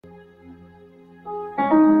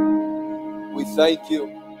we thank you.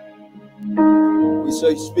 We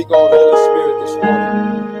say, speak on, Holy Spirit, this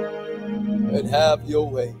morning, and have your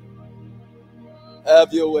way.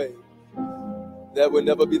 Have your way. That will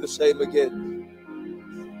never be the same again.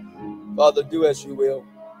 Father, do as you will.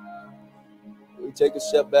 We take a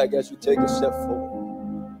step back as you take a step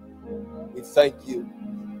forward. We thank you.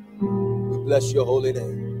 We bless your holy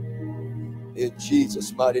name. In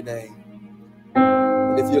Jesus' mighty name.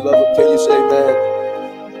 And if you love him, can you say amen?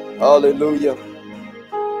 Hallelujah.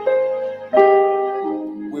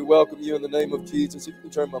 We welcome you in the name of Jesus. If you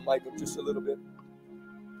can turn my mic up just a little bit.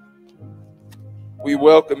 We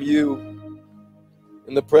welcome you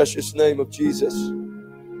in the precious name of Jesus.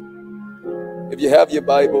 If you have your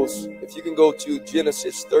Bibles, if you can go to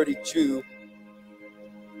Genesis 32.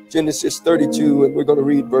 Genesis 32, and we're going to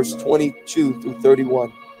read verse 22 through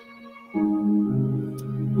 31.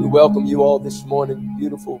 We welcome you all this morning,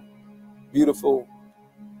 beautiful, beautiful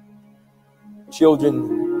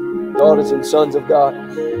children, daughters and sons of God.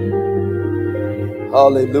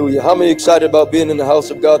 Hallelujah. How many excited about being in the house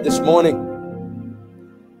of God this morning?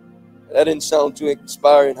 That didn't sound too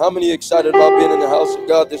inspiring. How many excited about being in the house of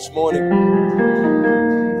God this morning?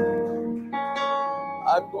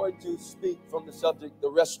 I'm going to speak from the subject, the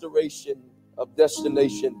restoration of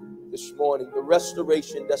destination this morning. The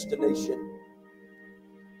restoration destination.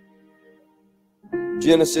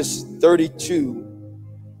 Genesis 32,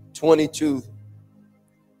 22.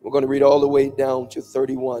 We're going to read all the way down to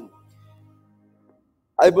 31.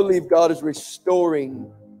 I believe God is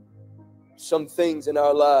restoring some things in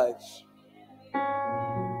our lives.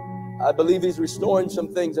 I believe he's restoring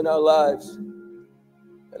some things in our lives.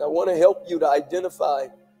 And I want to help you to identify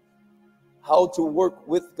how to work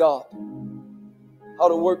with God. How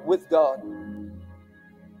to work with God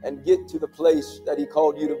and get to the place that he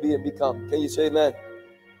called you to be and become. Can you say amen?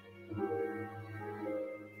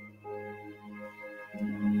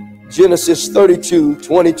 Genesis 32,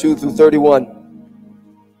 22 through 31.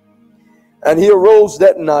 And he arose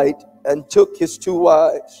that night and took his 2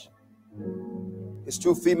 wives, his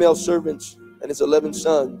 2 female servants, and his 11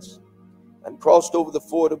 sons, and crossed over the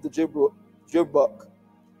ford of the Jabbok.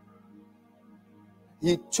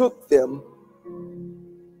 He took them,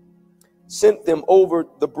 sent them over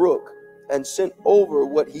the brook, and sent over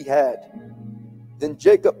what he had. Then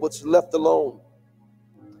Jacob was left alone,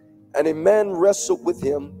 and a man wrestled with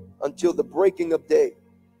him until the breaking of day.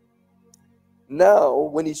 Now,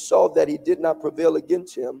 when he saw that he did not prevail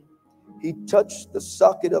against him, he touched the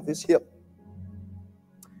socket of his hip.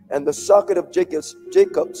 And the socket of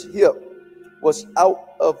Jacob's hip was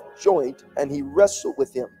out of joint, and he wrestled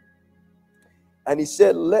with him. And he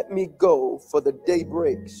said, "Let me go, for the day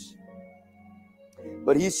breaks."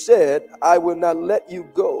 But he said, "I will not let you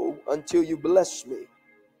go until you bless me."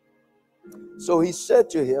 So he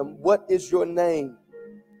said to him, "What is your name?"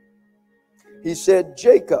 He said,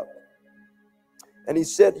 "Jacob." And he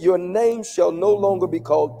said, "Your name shall no longer be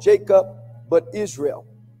called Jacob, but Israel.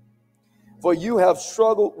 For you have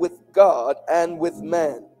struggled with God and with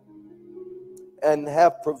man, and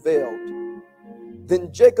have prevailed."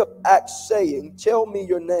 Then Jacob asked, saying, "Tell me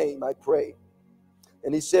your name, I pray."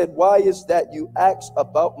 And he said, "Why is that you ask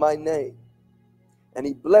about my name?" And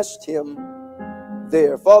he blessed him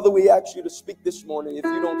there. Father, we ask you to speak this morning. If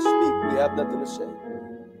you don't speak, we have nothing to say.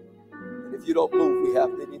 And if you don't move, we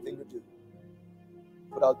have anything to do.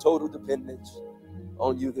 Put our total dependence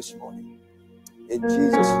on you this morning. In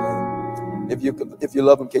Jesus' name. If you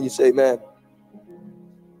love him, can you say amen?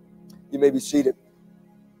 You may be seated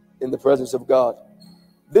in the presence of God.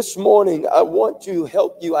 This morning, I want to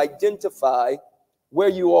help you identify where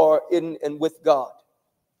you are in and with God.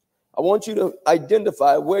 I want you to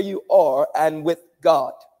identify where you are and with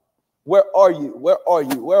God. Where are you? Where are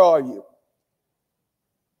you? Where are you?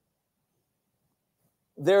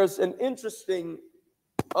 There's an interesting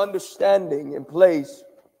understanding in place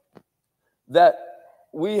that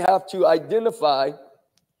we have to identify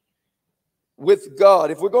with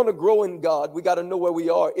God. If we're going to grow in God, we got to know where we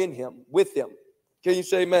are in him, with him. Can you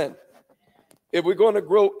say amen? If we're going to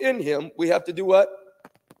grow in him, we have to do what?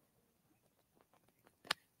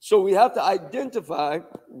 So we have to identify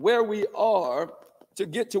where we are to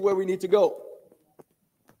get to where we need to go.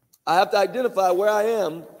 I have to identify where I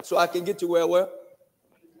am so I can get to where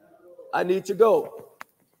I need to go.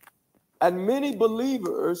 And many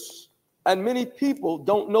believers and many people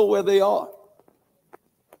don't know where they are.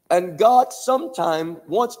 And God sometimes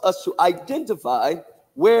wants us to identify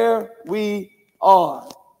where we are.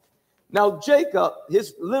 Now, Jacob,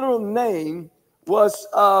 his literal name was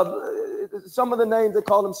some of the names they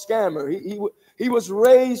call him Scammer. He was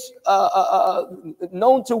raised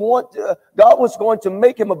known to want God was going to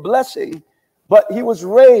make him a blessing, but he was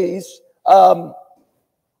raised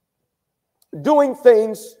doing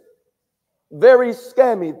things very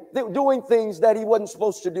scammy, doing things that he wasn't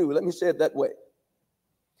supposed to do. Let me say it that way.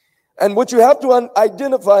 And what you have to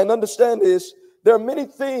identify and understand is there are many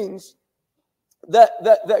things that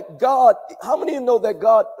God, how many of you know that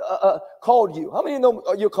God called you? How many of you know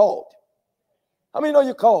you're called? How many know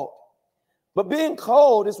you're called? But being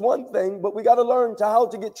called is one thing, but we got to learn how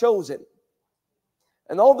to get chosen.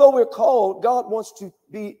 And although we're called, God wants to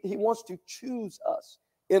he wants to choose us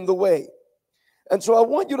in the way. And so I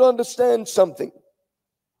want you to understand something.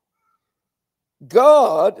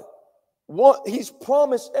 God, he's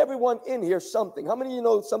promised everyone in here something. How many of you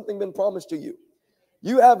know something been promised to you?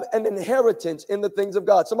 You have an inheritance in the things of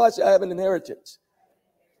God. Somebody say, I have an inheritance.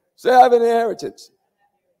 Say, I have an inheritance.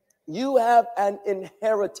 You have an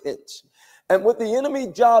inheritance. And what the enemy's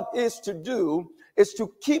job is to do is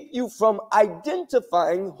to keep you from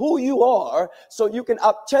identifying who you are so you can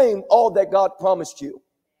obtain all that God promised you.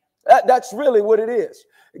 That's really what it is.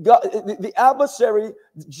 God, the adversary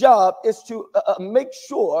job is to make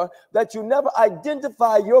sure that you never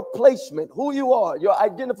identify your placement, who you are, your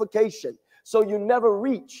identification, so you never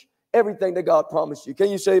reach everything that God promised you.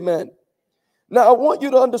 Can you say amen? Now, I want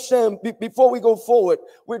you to understand, before we go forward,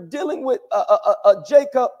 we're dealing with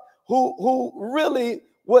Jacob who really,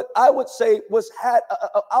 what I would say, had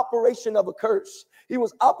an operation of a curse. He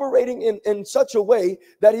was operating in such a way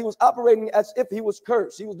that he was operating as if he was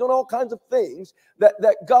cursed. He was doing all kinds of things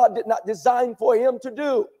that God did not design for him to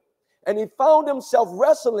do. And he found himself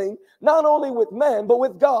wrestling not only with man, but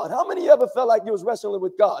with God. How many of you ever felt like you was wrestling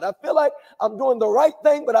with God? I feel like I'm doing the right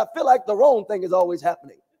thing, but I feel like the wrong thing is always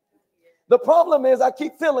happening. The problem is I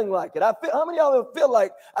keep feeling like it. How many of y'all feel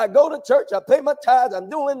like I go to church, I pay my tithes, I'm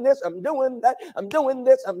doing this, I'm doing that, I'm doing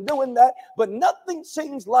this, I'm doing that, but nothing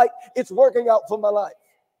seems like it's working out for my life.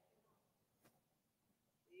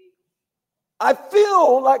 I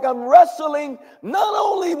feel like I'm wrestling not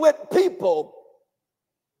only with people,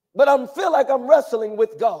 but I feel like I'm wrestling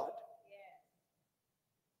with God.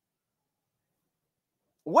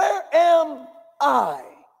 Where am I?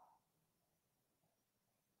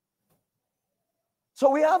 So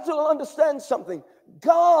we have to understand something.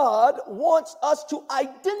 God wants us to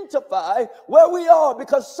identify where we are,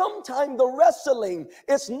 because sometimes the wrestling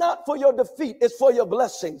is not for your defeat, it's for your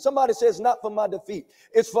blessing. Somebody says, not for my defeat,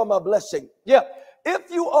 it's for my blessing. Yeah. If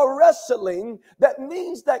you are wrestling, that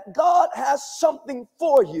means that God has something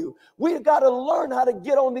for you. We've got to learn how to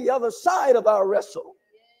get on the other side of our wrestle.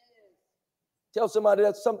 Tell somebody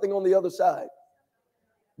that's something on the other side.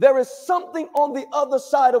 There is something on the other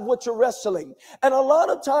side of what you're wrestling. And a lot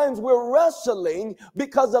of times we're wrestling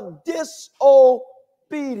because of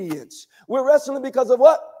disobedience. We're wrestling because of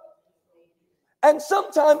what? And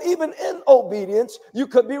sometimes even in obedience, you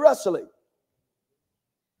could be wrestling.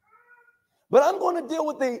 But I'm going to deal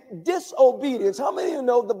with the disobedience. How many of you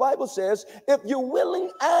know the Bible says, if you're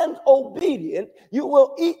willing and obedient, you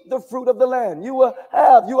will eat the fruit of the land. You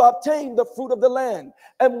obtain the fruit of the land.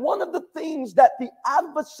 And one of the things that the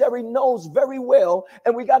adversary knows very well,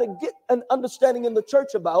 and we got to get an understanding in the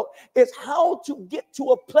church about, is how to get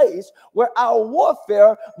to a place where our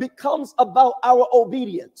warfare becomes about our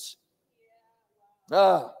obedience.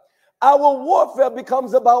 Our warfare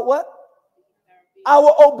becomes about what?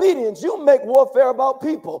 Our obedience. You make warfare about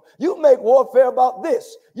people. You make warfare about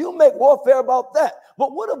this. You make warfare about that.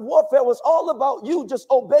 But what if warfare was all about you just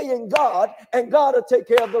obeying God, and God will take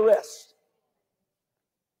care of the rest?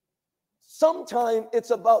 Sometimes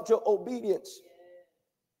it's about your obedience.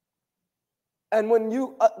 And when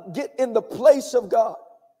you get in the place of God,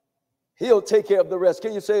 he'll take care of the rest.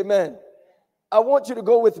 Can you say amen? I want you to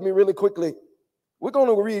go with me really quickly. We're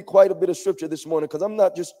going to read quite a bit of scripture this morning, because I'm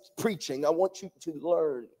not just preaching. I want you to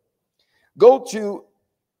learn. Go to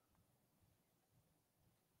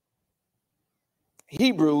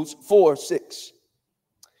Hebrews 4:6.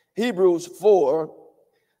 Hebrews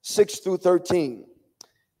 4:6 through 13.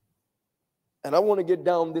 And I want to get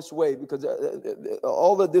down this way, because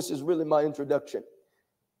all of this is really my introduction.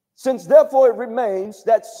 Since therefore it remains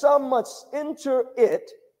that some must enter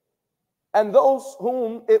it, and those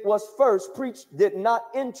whom it was first preached did not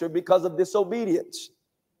enter because of disobedience.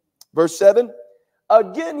 Verse 7,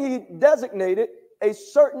 again he designated a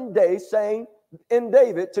certain day, saying in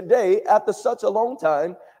David, today, after such a long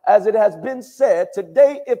time, as it has been said,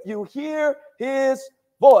 today if you hear his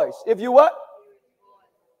voice. If you what?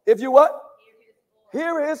 If you what?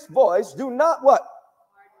 Hear his voice, do not what?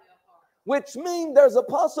 Which means there's a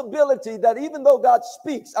possibility that even though God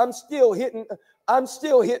speaks, I'm still hitting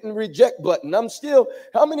reject button.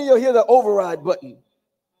 How many of you hear the override button?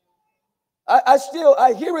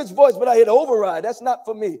 I hear his voice, but I hit override. That's not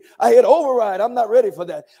for me. I hit override. I'm not ready for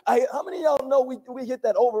that. How many of y'all know we hit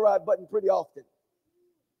that override button pretty often?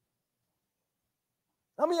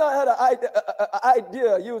 How many of y'all had an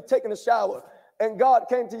idea? You were taking a shower and God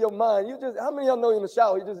came to your mind. How many of y'all know in the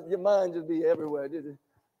shower, your mind just be everywhere.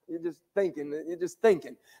 You're just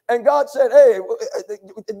thinking. And God said, hey,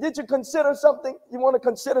 did you consider something? You want to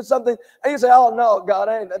consider something? And you say, oh no, God,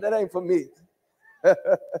 that ain't for me.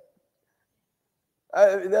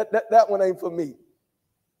 That one ain't for me.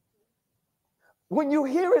 When you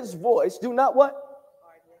hear his voice, do not what?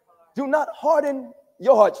 Do not harden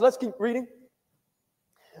your hearts. Let's keep reading.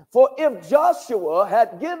 For if Joshua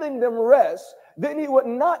had given them rest, then he would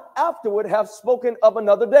not afterward have spoken of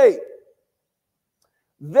another day.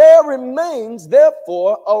 There remains,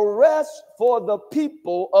 therefore, a rest for the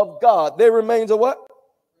people of God. There remains a what?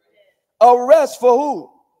 A rest for who?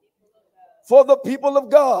 For the people of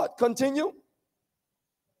God. Continue.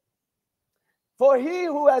 For he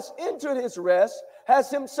who has entered his rest has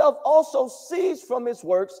himself also ceased from his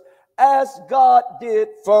works as God did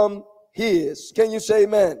from his. Can you say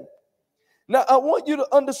amen? Now, I want you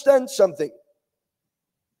to understand something.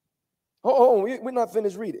 We're not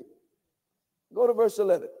finished reading. Go to verse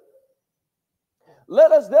 11.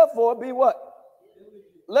 Let us therefore be what?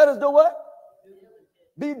 Let us do what?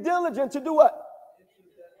 Be diligent to do what?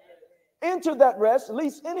 Enter that rest,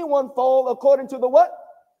 lest anyone fall according to the what?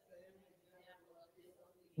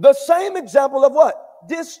 The same example of what?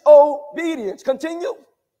 Disobedience. Continue.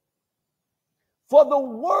 For the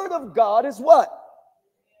word of God is what?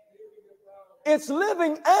 It's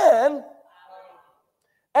living and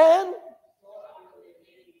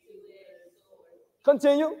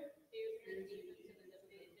continue.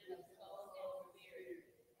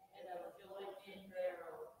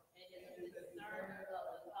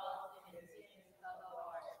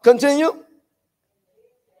 Continue.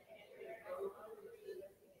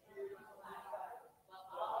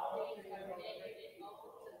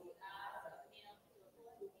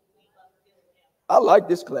 I like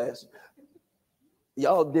this class.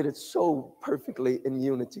 Y'all did it so perfectly in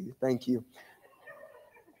unity. Thank you.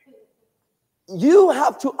 You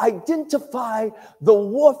have to identify the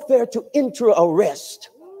warfare to enter a rest.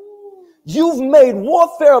 You've made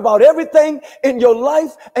warfare about everything in your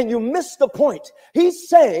life and you missed the point. He's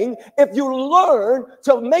saying, if you learn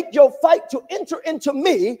to make your fight to enter into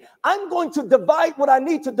me, I'm going to divide what I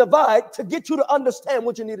need to divide to get you to understand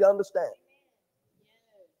what you need to understand.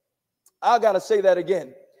 I got to say that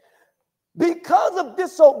again. Because of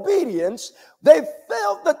disobedience, they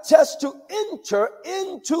failed the test to enter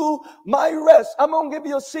into my rest. I'm going to give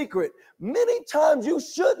you a secret. Many times you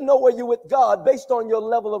should know where you're with God based on your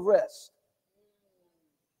level of rest.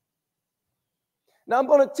 Now, I'm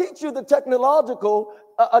going to teach you the technological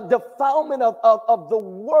defilement of the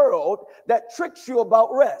world that tricks you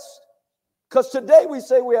about rest. Because today we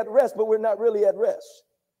say we're at rest, but we're not really at rest.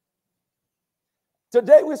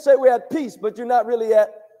 Today we say we're at peace, but you're not really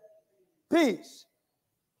at peace.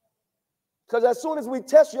 Because as soon as we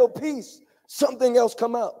test your peace, something else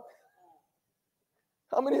come out.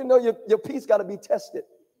 How many of you know your peace got to be tested?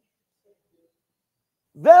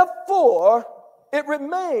 Therefore, it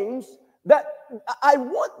remains that I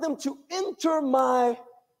want them to enter my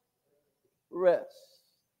rest.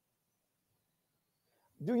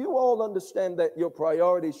 Do you all understand that your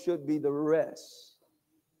priority should be the rest?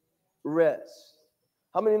 Rest.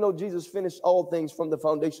 How many know Jesus finished all things from the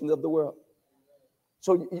foundations of the world?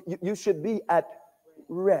 So you should be at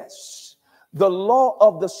rest. The law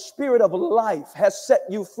of the Spirit of life has set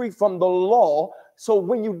you free from the law. So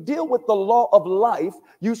when you deal with the law of life,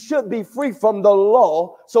 you should be free from the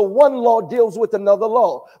law. So one law deals with another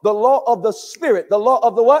law. The law of the Spirit, the law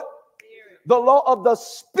of the what? Spirit. The law of the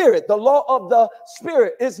Spirit. The law of the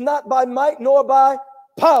Spirit is not by might nor by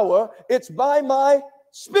power. It's by my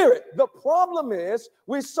Spirit. The problem is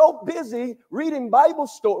we're so busy reading Bible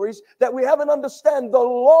stories that we haven't understand the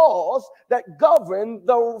laws that govern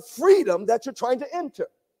the freedom that you're trying to enter.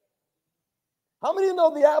 How many of you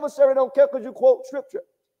know the adversary don't care because you quote scripture?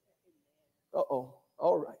 All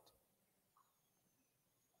right.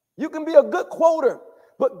 You can be a good quoter,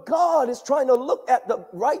 but God is trying to look at the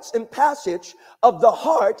rites and passage of the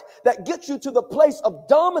heart that gets you to the place of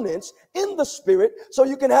dominance in the Spirit so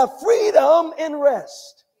you can have freedom in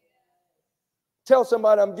rest. Tell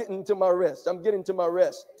somebody, I'm getting to my rest. I'm getting to my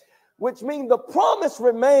rest. Which means the promise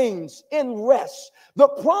remains in rest. The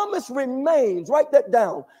promise remains. Write that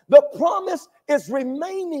down. The promise is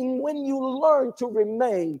remaining when you learn to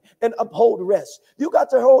remain and uphold rest. You got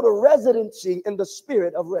to hold a residency in the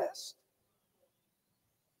spirit of rest.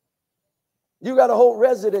 You got to hold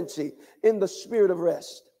residency in the spirit of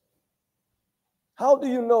rest. How do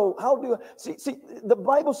you know? How do you see? The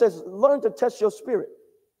Bible says, learn to test your spirit.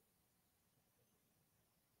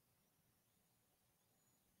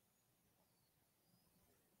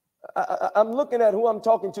 I'm looking at who I'm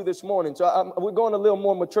talking to this morning. So we're going a little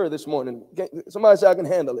more mature this morning. Somebody say, I can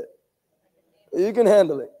handle it. You can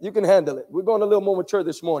handle it. You can handle it. We're going a little more mature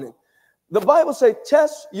this morning. The Bible says,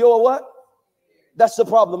 test your what? That's the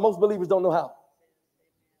problem. Most believers don't know how.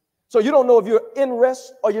 So you don't know if you're in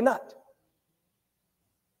rest or you're not.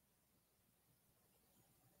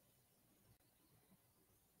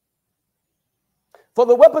 For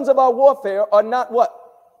the weapons of our warfare are not what?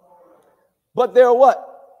 But they're what?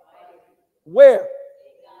 Where?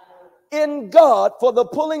 In God, for the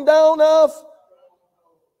pulling down of,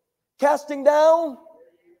 casting down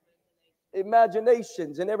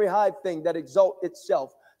imaginations and every high thing that exalt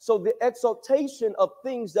itself. So the exaltation of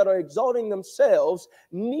things that are exalting themselves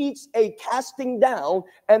needs a casting down,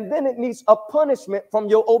 and then it needs a punishment from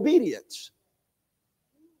your obedience.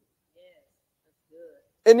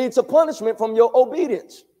 It needs a punishment from your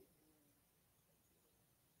obedience.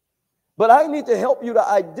 But I need to help you to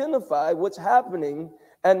identify what's happening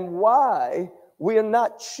and why we are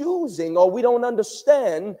not choosing, or we don't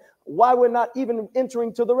understand why we're not even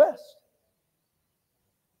entering to the rest.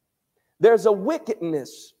 There's a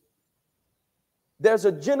wickedness. There's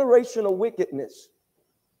a generational wickedness.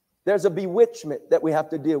 There's a bewitchment that we have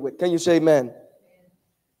to deal with. Can you say amen?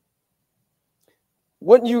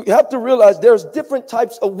 What you have to realize, there's different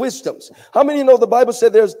types of wisdoms. How many know the Bible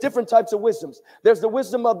said there's different types of wisdoms? There's the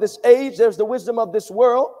wisdom of this age. There's the wisdom of this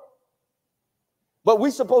world. But we're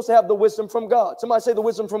supposed to have the wisdom from God. Somebody say the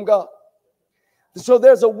wisdom from God. So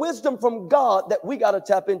there's a wisdom from God that we got to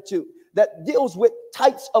tap into that deals with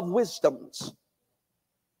types of wisdoms.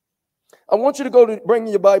 I want you to bring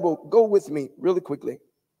your Bible. Go with me really quickly.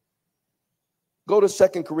 Go to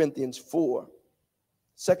 2 Corinthians 4.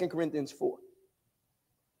 2 Corinthians 4.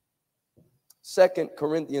 2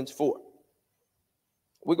 Corinthians 4.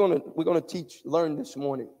 We're going to learn this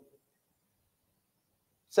morning.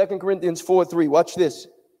 2 Corinthians 4:3. Watch this.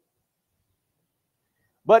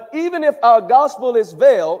 But even if our gospel is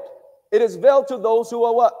veiled, it is veiled to those who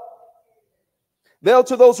are what? Veiled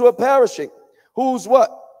to those who are perishing. Whose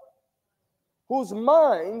what? Whose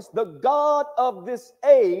minds the God of this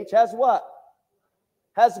age has what?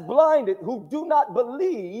 Has blinded, who do not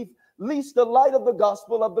believe, lest the light of the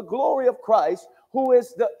gospel of the glory of Christ, who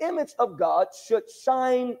is the image of God, should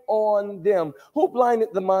shine on them. Who blinded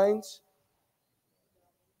the minds?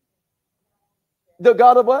 The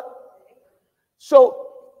God of what? So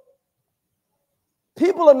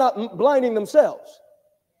people are not blinding themselves.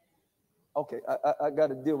 Okay, I got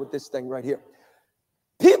to deal with this thing right here.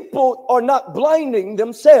 People are not blinding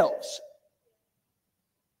themselves.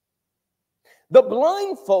 The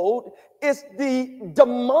blindfold is the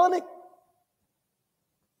demonic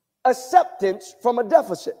acceptance from a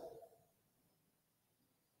deficit.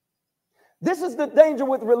 This is the danger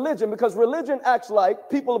with religion, because religion acts like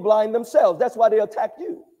people blind themselves. That's why they attack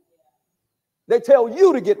you. They tell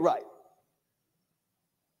you to get right.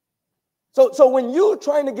 So when you're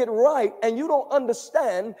trying to get right and you don't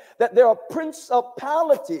understand that there are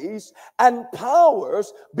principalities and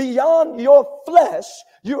powers beyond your flesh,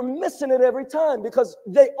 you're missing it every time, because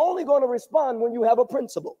they're only going to respond when you have a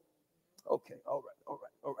principle. Okay, all right.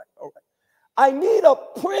 I need a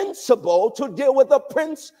principle to deal with a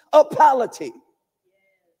principality.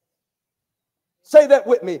 Say that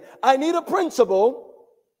with me. I need a principle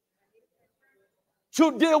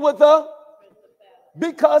to deal with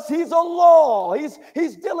because he's a law.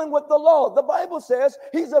 He's dealing with the law. The Bible says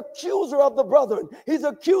he's accuser of the brethren. He's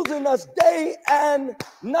accusing us day and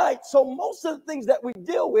night. So most of the things that we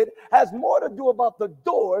deal with has more to do about the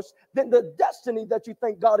doors than the destiny that you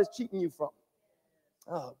think God is cheating you from.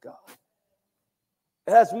 Oh, God.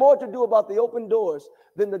 It has more to do about the open doors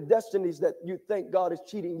than the destinies that you think God is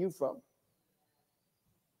cheating you from.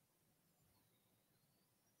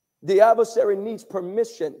 The adversary needs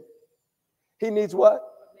permission. He needs what?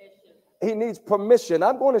 Permission. He needs permission.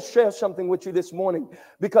 I'm going to share something with you this morning,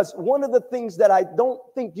 because one of the things that I don't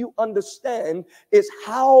think you understand is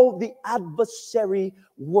how the adversary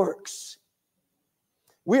works.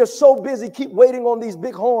 We are so busy, keep waiting on these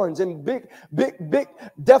big horns and big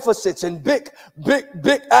deficits and big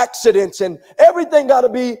accidents, and everything got to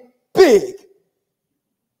be big.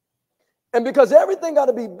 And because everything got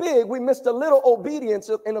to be big, we missed a little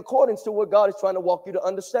obedience in accordance to what God is trying to walk you to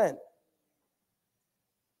understand.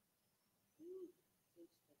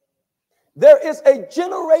 There is a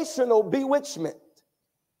generational bewitchment.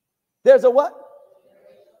 There's a what?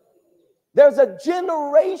 There's a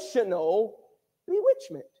generational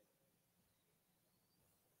bewitchment.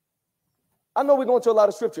 I know we're going to a lot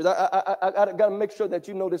of scriptures. I got to make sure that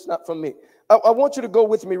you know this not from me. I want you to go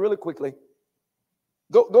with me really quickly.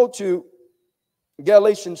 Go to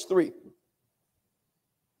Galatians 3.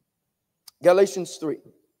 Galatians 3.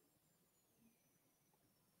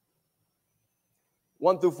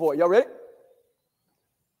 1 through 4. Y'all ready?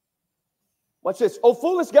 Watch this. O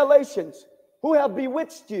foolish Galatians, who have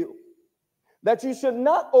bewitched you, that you should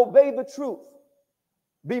not obey the truth,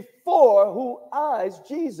 before whose eyes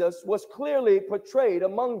Jesus was clearly portrayed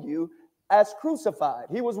among you as crucified.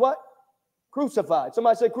 He was what? Crucified.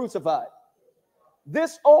 Somebody say crucified.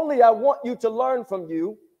 This only I want you to learn from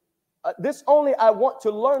you. This only I want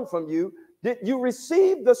to learn from you. Did you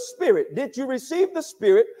receive the Spirit? Did you receive the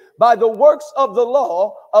Spirit by the works of the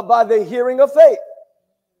law or by the hearing of faith?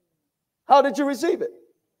 How did you receive it?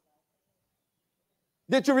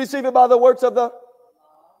 Did you receive it by the works of the,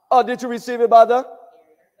 or did you receive it by the?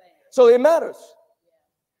 So it matters.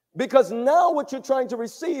 Because now what you're trying to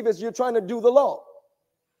receive is you're trying to do the law.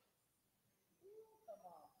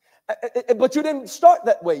 But you didn't start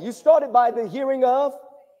that way. You started by the hearing of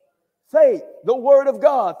faith, the word of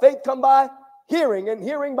God. Faith come by hearing, and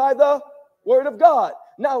hearing by the word of God.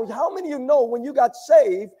 Now, how many of you know when you got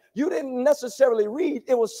saved, you didn't necessarily read?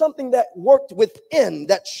 It was something that worked within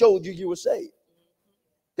that showed you were saved.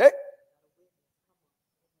 Okay?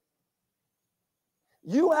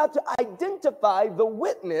 You have to identify the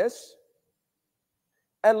witness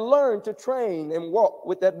and learn to train and walk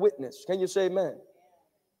with that witness. Can you say amen?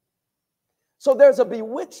 So there's a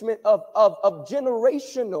bewitchment of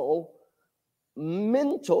generational,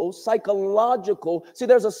 mental, psychological. See,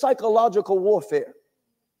 there's a psychological warfare.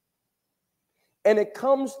 And it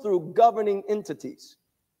comes through governing entities.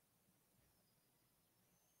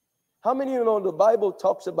 How many of you know the Bible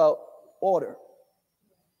talks about order?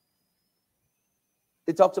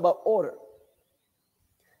 It talks about order.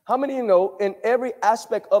 How many of you know in every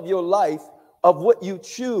aspect of your life of what you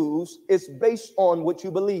choose is based on what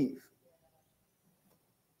you believe?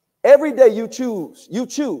 Every day you choose,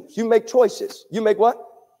 you make choices. You make what?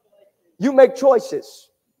 You make choices.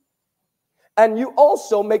 And you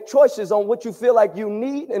also make choices on what you feel like you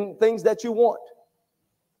need and things that you want.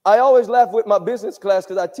 I always laugh with my business class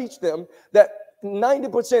because I teach them that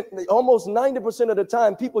 90%, almost 90% of the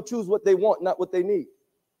time, people choose what they want, not what they need.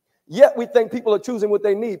 Yet we think people are choosing what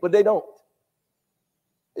they need, but they don't.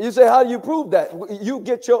 You say, how do you prove that? You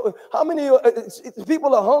get your, how many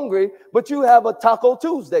people are hungry, but you have a Taco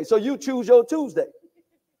Tuesday, so you choose your Tuesday.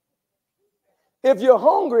 If you're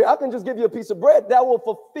hungry, I can just give you a piece of bread that will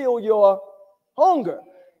fulfill your hunger.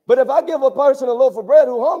 But if I give a person a loaf of bread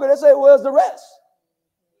who's hungry, they say, where's the rest?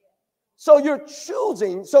 So you're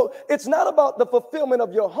choosing. So it's not about the fulfillment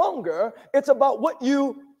of your hunger. It's about what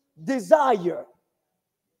you desire.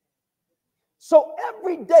 So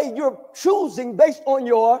every day you're choosing based on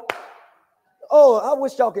your, oh, I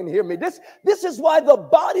wish y'all can hear me. This is why the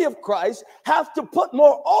body of Christ have to put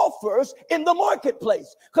more offers in the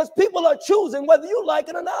marketplace, because people are choosing whether you like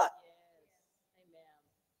it or not.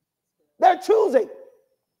 They're choosing.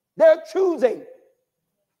 They're choosing.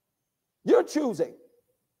 You're choosing.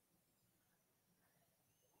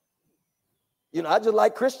 You know, I just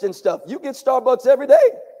like Christian stuff. You get Starbucks every day.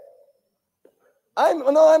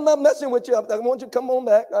 I'm not messing with you. I want you to come on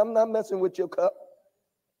back. I'm not messing with your cup.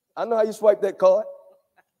 I know how you swipe that card.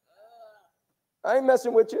 I ain't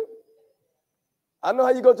messing with you. I know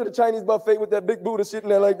how you go to the Chinese buffet with that big Buddha sitting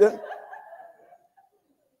there like that.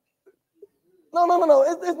 No.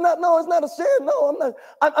 It's not a sin. No, I'm not.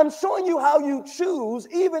 I'm showing you how you choose,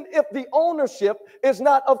 even if the ownership is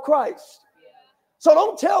not of Christ. So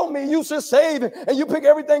don't tell me you should save and you pick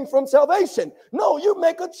everything from salvation. No, you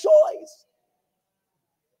make a choice.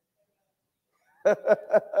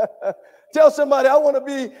 Tell somebody, I want to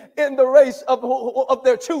be in the race of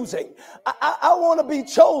their choosing. I want to be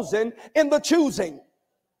chosen in the choosing.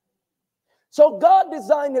 So God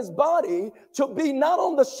designed his body to be not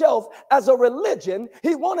on the shelf as a religion.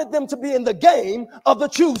 He wanted them to be in the game of the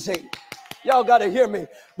choosing. Y'all got to hear me.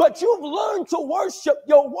 But you've learned to worship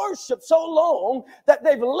your worship so long that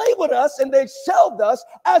they've labeled us and they've shelved us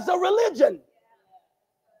as a religion.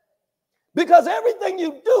 Because everything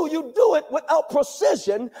you do it without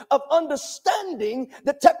precision of understanding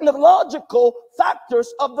the technological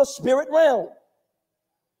factors of the spirit realm.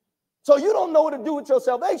 So you don't know what to do with your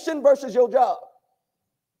salvation versus your job.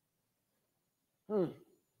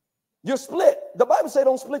 You're split. The Bible says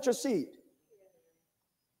don't split your seed.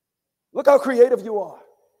 Look how creative you are.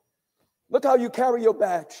 Look how you carry your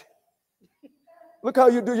badge. Look how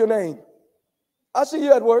you do your name. I see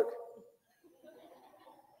you at work.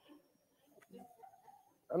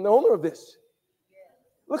 I'm the owner of this.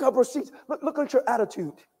 Look how proceeds. Look at your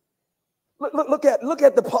attitude. Look at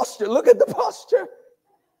the posture. Look at the posture.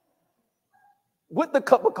 With the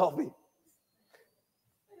cup of coffee.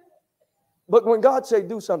 But when God say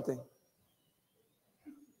do something,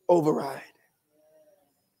 override.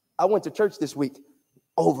 I went to church this week.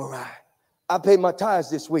 Override. I paid my tithes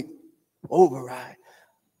this week. Override.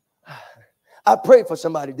 I prayed for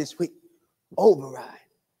somebody this week. Override.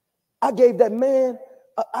 I gave that man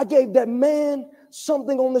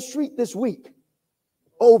something on the street this week.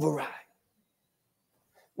 Override.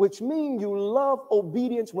 Which means you love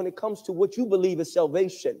obedience when it comes to what you believe is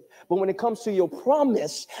salvation. But when it comes to your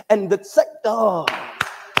promise and the sector,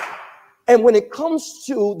 and when it comes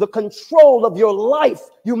to the control of your life,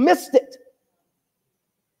 you missed it.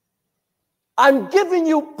 I'm giving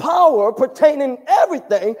you power pertaining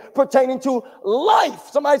everything pertaining to life.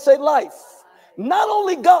 Somebody say life. Not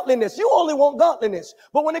only godliness, you only want godliness,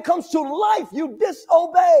 but when it comes to life, you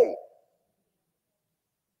disobey.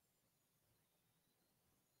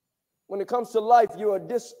 When it comes to life, you are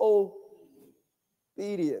disobedient.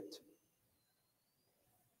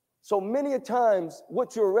 So many a times,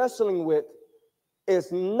 what you're wrestling with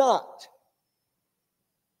is not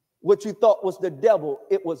what you thought was the devil,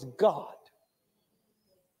 it was God.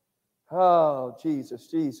 Oh, Jesus,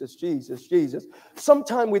 Jesus, Jesus, Jesus.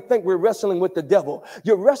 Sometimes we think we're wrestling with the devil.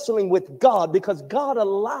 You're wrestling with God because God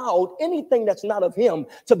allowed anything that's not of him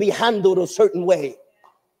to be handled a certain way.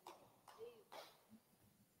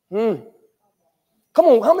 Come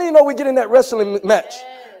on, how many know we get in that wrestling match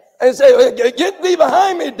and say, get thee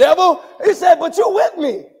behind me, devil? He said, but you're with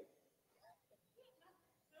me.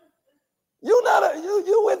 You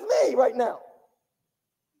with me right now.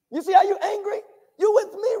 You see how you're angry? You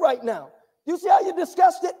with me right now. You see how you're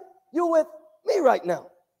disgusted? You with me right now.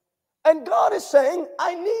 And God is saying,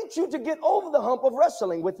 I need you to get over the hump of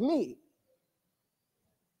wrestling with me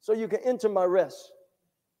so you can enter my rest,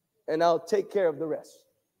 and I'll take care of the rest.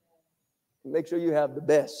 Make sure you have the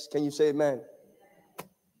best. Can you say amen?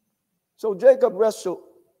 So Jacob wrestled.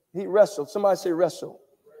 He wrestled. Somebody say wrestle.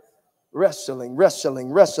 Wrestling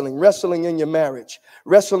in your marriage,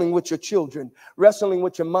 wrestling with your children, wrestling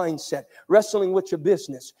with your mindset, wrestling with your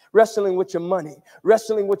business, wrestling with your money,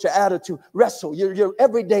 wrestling with your attitude. Wrestle. You're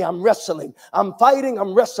every day I'm wrestling. I'm fighting.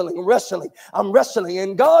 I'm wrestling.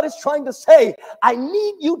 And God is trying to say, I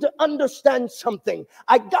need you to understand something.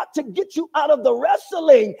 I got to get you out of the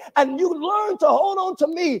wrestling and you learn to hold on to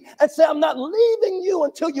me and say, I'm not leaving you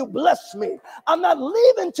until you bless me. I'm not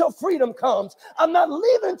leaving till freedom comes. I'm not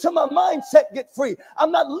leaving till my mindset get free.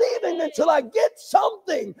 I'm not leaving until I get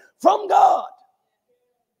something from God.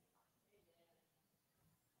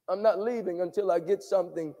 I'm not leaving until I get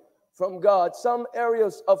something from God. Some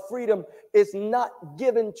areas of freedom is not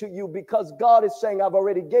given to you because God is saying, I've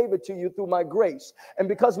already gave it to you through my grace. And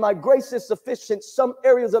because my grace is sufficient, some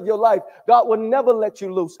areas of your life, God will never let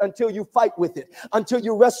you loose until you fight with it, until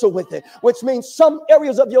you wrestle with it, which means some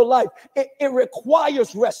areas of your life, it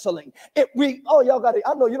requires wrestling. Y'all got it.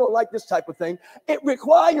 I know you don't like this type of thing. It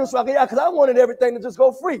requires, because I wanted everything to just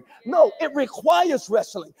go free. No, it requires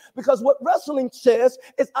wrestling, because what wrestling says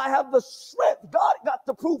is I have the strength. God got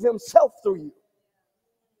to prove himself through you.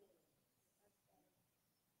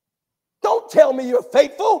 Don't tell me you're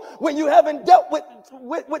faithful when you haven't dealt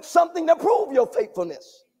with something to prove your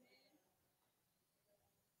faithfulness.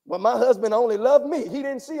 Well, my husband only loved me. He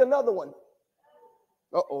didn't see another one.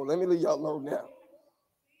 Let me leave y'all alone now.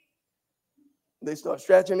 They start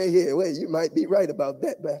scratching their head. Wait, you might be right about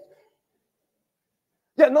that, but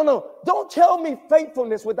yeah, no. Don't tell me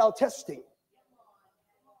faithfulness without testing.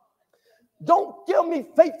 Don't tell me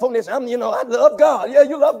faithfulness. I love God. Yeah,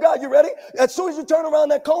 you love God. You ready? As soon as you turn around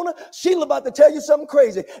that corner, Sheila about to tell you something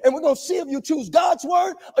crazy. And we're going to see if you choose God's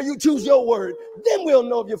word or you choose your word. Then we'll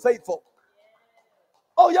know if you're faithful.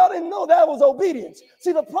 Oh, y'all didn't know that was obedience.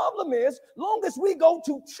 See, the problem is, long as we go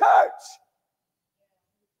to church,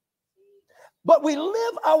 but we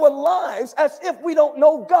live our lives as if we don't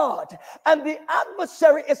know God. And the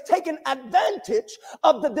adversary is taking advantage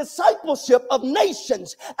of the discipleship of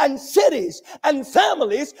nations and cities and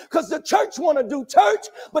families, because the church want to do church,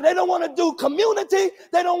 but they don't want to do community.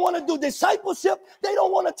 They don't want to do discipleship. They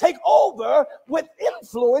don't want to take over with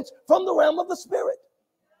influence from the realm of the spirit,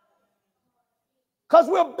 because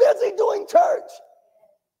we're busy doing church.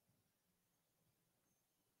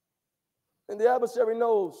 And the adversary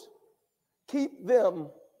knows. Keep them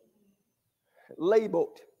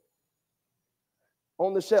labeled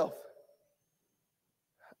on the shelf.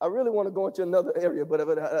 I really want to go into another area, but I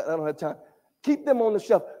don't have time. Keep them on the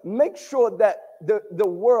shelf. Make sure that the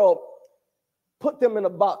world put them in a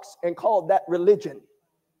box and call that religion.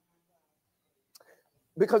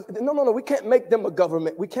 Because no, we can't make them a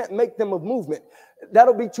government. We can't make them a movement.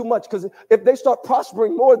 That'll be too much, because if they start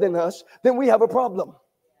prospering more than us, then we have a problem.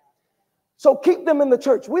 So keep them in the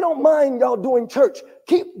church. We don't mind y'all doing church.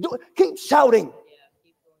 Keep shouting.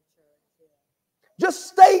 Just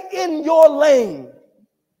stay in your lane.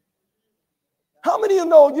 How many of you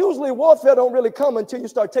know usually warfare don't really come until you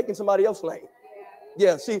start taking somebody else's lane?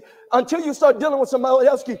 Yeah, see, until you start dealing with somebody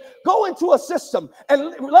else, go into a system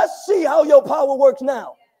and let's see how your power works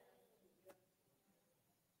now.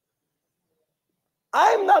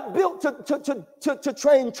 I'm not built to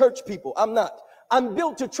train church people. I'm not. I'm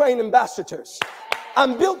built to train ambassadors.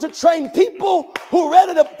 I'm built to train people who are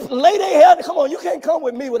ready to lay their head. Come on, you can't come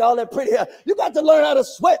with me with all that pretty hair. You got to learn how to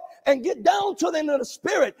sweat and get down to the end of the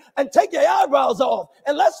spirit and take your eyebrows off.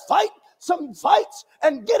 And let's fight some fights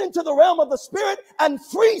and get into the realm of the spirit and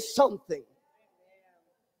free something.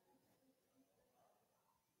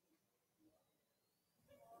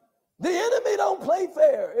 The enemy don't play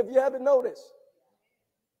fair, if you haven't noticed.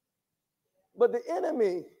 But the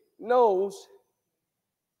enemy knows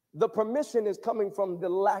the permission is coming from the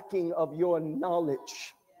lacking of your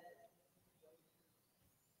knowledge,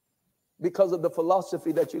 because of the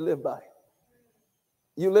philosophy that you live by.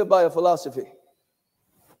 You live by a philosophy.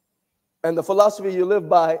 And the philosophy you live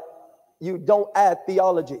by, you don't add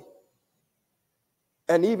theology.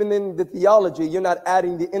 And even in the theology, you're not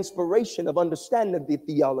adding the inspiration of understanding the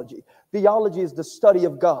theology. Theology is the study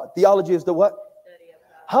of God. Theology is the what?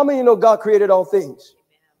 How many know God created all things?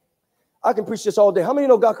 I can preach this all day. How many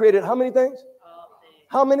know God created how many things?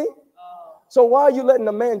 How many? So why are you letting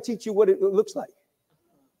a man teach you what it looks like?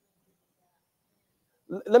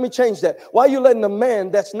 Let me change that. Why are you letting a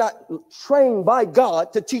man that's not trained by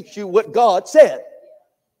God to teach you what God said?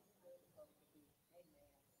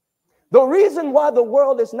 The reason why the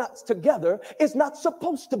world is not together is not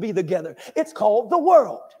supposed to be together. It's called the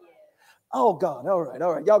world. Oh God, all right.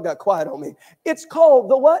 Y'all got quiet on me. It's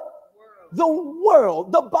called the what? The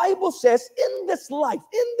world. The Bible says in this life,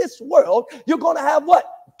 in this world, you're going to have what?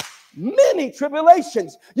 Many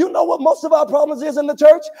tribulations. You know what most of our problems is in the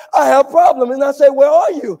church? I have problems. And I say, where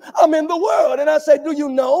are you? I'm in the world. And I say, do you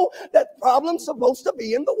know that problem's supposed to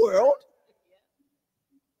be in the world?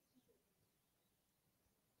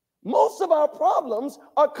 Most of our problems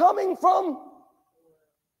are coming from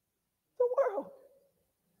the world.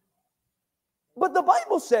 But the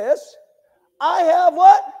Bible says, I have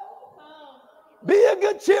what? Be a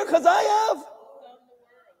good cheer, because I have.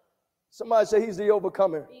 Somebody say he's the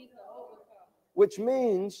overcomer. Which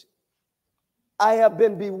means I have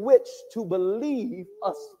been bewitched to believe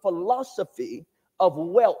a philosophy of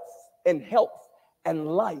wealth and health and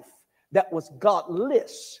life that was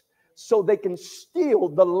godless, so they can steal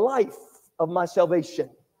the life of my salvation.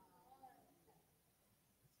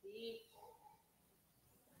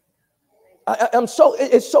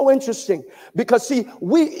 It's so interesting, because see,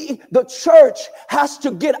 the church has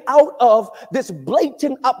to get out of this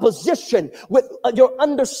blatant opposition with your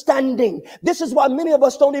understanding. This is why many of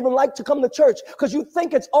us don't even like to come to church, because you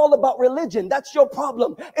think it's all about religion. That's your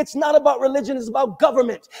problem. It's not about religion. It's about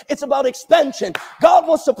government. It's about expansion. God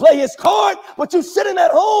wants to play his card, but you sitting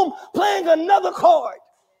at home playing another card.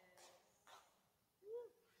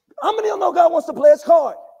 How many of you know God wants to play his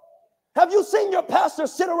card? Have you seen your pastor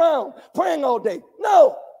sit around praying all day?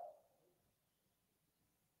 No.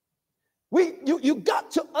 You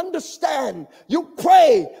got to understand. You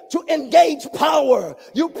pray to engage power.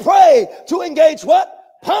 You pray to engage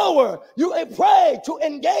what? Power. You pray to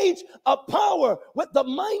engage a power with the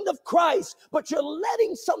mind of Christ, but you're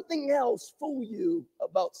letting something else fool you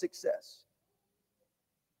about success.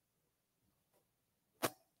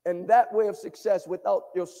 And that way of success without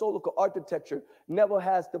your solical architecture never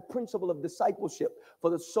has the principle of discipleship for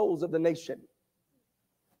the souls of the nation.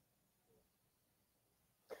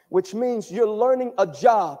 Which means you're learning a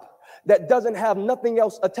job that doesn't have nothing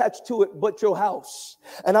else attached to it but your house.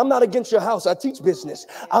 And I'm not against your house. I teach business.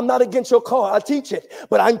 I'm not against your car. I teach it.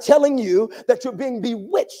 But I'm telling you that you're being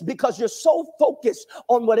bewitched because you're so focused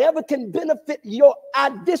on whatever can benefit your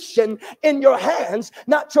addition in your hands,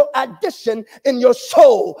 not your addition in your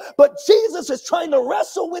soul. But Jesus is trying to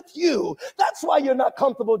wrestle with you. That's why you're not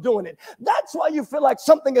comfortable doing it. That's why you feel like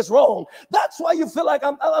something is wrong. That's why you feel like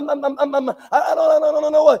I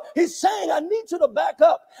don't know what. He's saying, I need you to back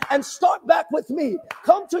up and start back with me.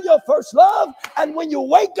 Come to your first love, and when you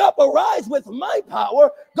wake up, arise with my power.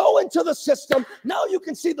 Go into the system. Now you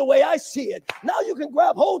can see the way I see it. Now you can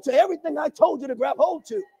grab hold to everything I told you to grab hold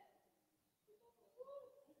to.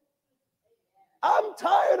 I'm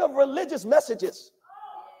tired of religious messages.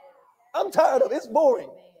 I'm tired of it. It's boring.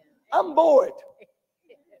 I'm bored.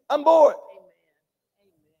 I'm bored.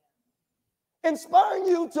 inspiring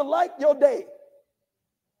you to light your day.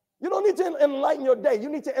 You don't need to enlighten your day. You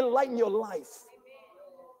need to enlighten your life.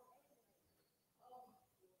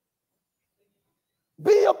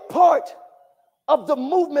 Be a part of the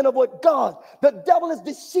movement of what God. The devil is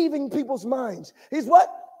deceiving people's minds. He's what?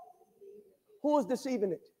 Who is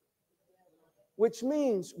deceiving it? Which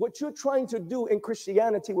means what you're trying to do in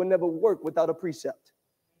Christianity will never work without a precept.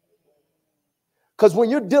 Because when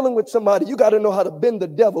you're dealing with somebody, you got to know how to bend the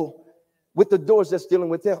devil with the doors that's dealing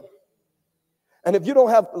with them. And if you don't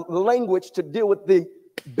have language to deal with the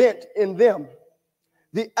bent in them,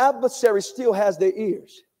 the adversary still has their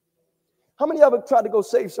ears. How many of you ever tried to go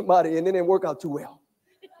save somebody and it didn't work out too well?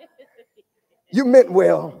 You meant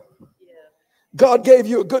well. God gave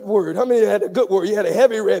you a good word. How many had a good word? You had a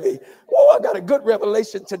heavy revy. Oh, I got a good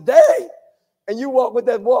revelation today. And you walk with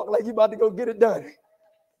that walk like you about to go get it done.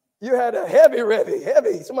 You had a heavy revy.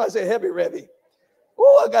 Heavy. Somebody say heavy revy.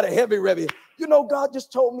 Oh, I got a heavy revy. You know, God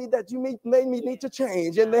just told me that you made me need to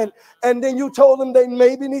change. And then you told them they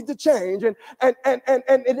maybe need to change. And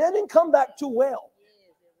it didn't come back too well.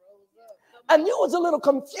 And you was a little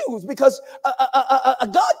confused because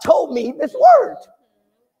God told me this word.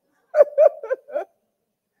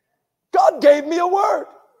 God gave me a word.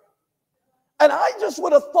 And I just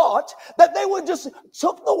would have thought that they would just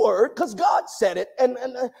took the word because God said it. And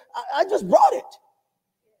I just brought it.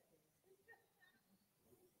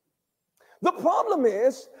 The problem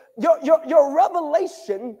is your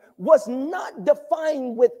revelation was not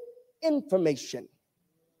defined with information.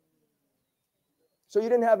 So you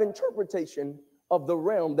didn't have interpretation of the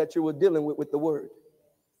realm that you were dealing with the word.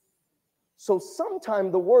 So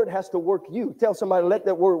sometimes the word has to work you. Tell somebody, let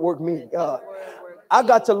that word work me. I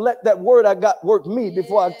got to let that word I got work me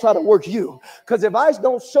before I try to work you. Because if I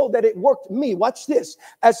don't show that it worked me, watch this.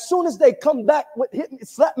 As soon as they come back with hit me,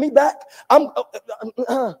 slap me back,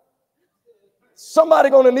 somebody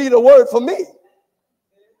gonna need a word for me.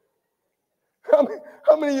 How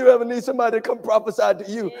many of you ever need somebody to come prophesy to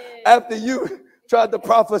you after you tried to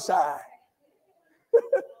prophesy?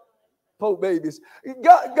 Poor babies.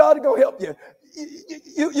 God is gonna help you.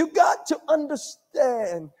 You got to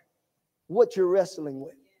understand what you're wrestling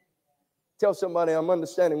with. Tell somebody, I'm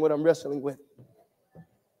understanding what I'm wrestling with.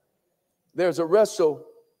 There's a wrestle,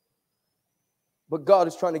 but God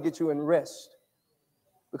is trying to get you in rest.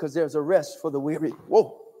 Because there's a rest for the weary.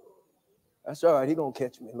 Whoa. That's all right. He's going to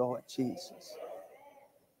catch me, Lord Jesus.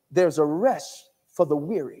 There's a rest for the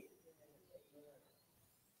weary.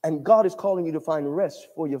 And God is calling you to find rest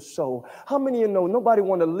for your soul. How many of you know nobody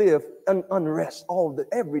want to live in unrest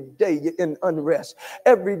every day? You're in unrest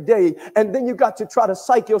every day. And then you got to try to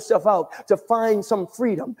psych yourself out to find some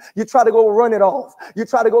freedom. You try to go run it off. You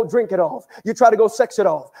try to go drink it off. You try to go sex it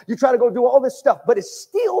off. You try to go do all this stuff, but it's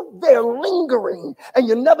still there lingering. And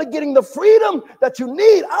you're never getting the freedom that you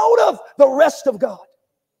need out of the rest of God.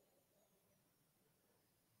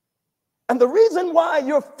 And the reason why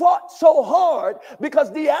you're fought so hard,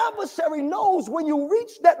 because the adversary knows when you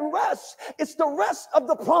reach that rest, it's the rest of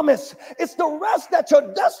the promise. It's the rest that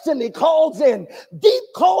your destiny calls in. Deep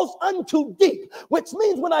calls unto deep, which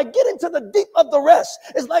means when I get into the deep of the rest,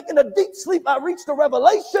 it's like in a deep sleep, I reach the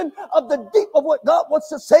revelation of the deep of what God wants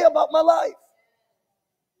to say about my life.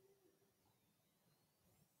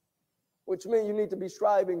 Which means you need to be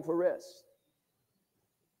striving for rest.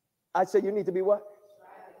 I say you need to be what?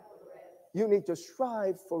 You need to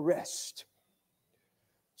strive for rest.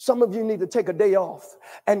 Some of you need to take a day off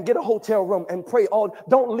and get a hotel room and pray all.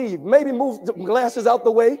 Don't leave. Maybe move the glasses out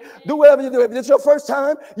the way. Do whatever you do. If it's your first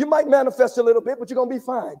time, you might manifest a little bit, but you're going to be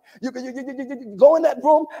fine. You go in that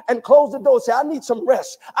room and close the door. Say, I need some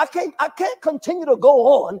rest. I can't continue to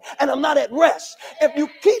go on and I'm not at rest. If you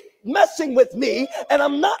keep messing with me and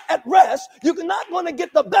I'm not at rest, you're not going to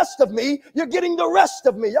get the best of me. You're getting the rest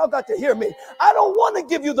of me. Y'all got to hear me. I don't want to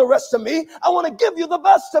give you the rest of me. I want to give you the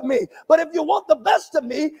best of me. But if you want the best of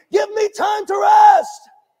me, give me time to rest.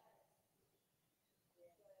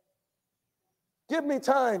 Give me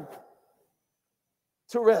time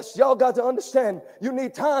to rest. Y'all got to understand, you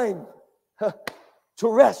need time to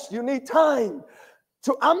rest. You need time.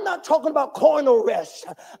 I'm not talking about carnal rest.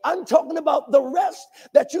 I'm talking about the rest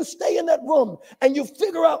that you stay in that room and you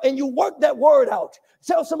figure out and you work that word out.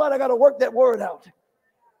 Tell somebody I got to work that word out.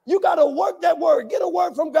 You got to work that word. Get a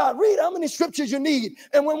word from God. Read how many scriptures you need.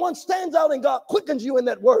 And when one stands out and God quickens you in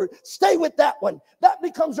that word, stay with that one. That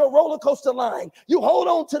becomes your roller coaster line. You hold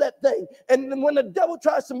on to that thing. And then when the devil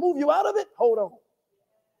tries to move you out of it, hold on.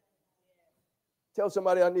 Tell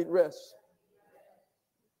somebody I need rest.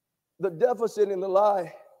 The deficit in the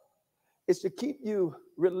lie is to keep you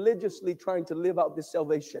religiously trying to live out this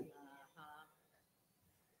salvation.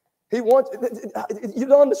 He wants, you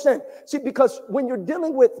don't understand. See, because when you're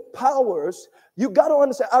dealing with powers, you got to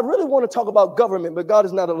understand. I really want to talk about government, but God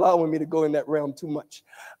is not allowing me to go in that realm too much.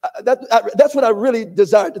 That's what I really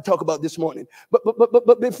desired to talk about this morning.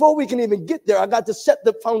 But before we can even get there, I got to set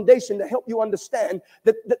the foundation to help you understand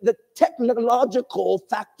the technological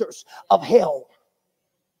factors of hell.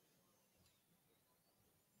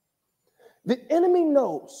 The enemy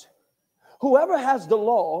knows whoever has the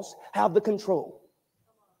laws have the control.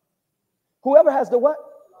 Whoever has the what?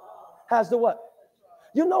 Has the what?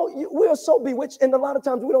 You know, we are so bewitched, and a lot of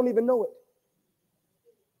times we don't even know it.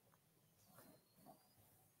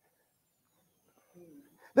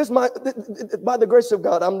 By the grace of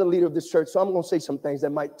God, I'm the leader of this church, so I'm going to say some things that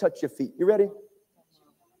might touch your feet. You ready?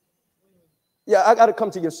 Yeah, I got to come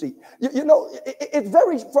to your seat. You know, it's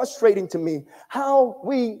very frustrating to me how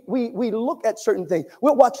we look at certain things.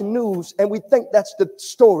 We're watching news, and we think that's the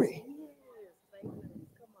story.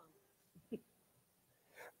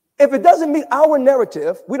 If it doesn't meet our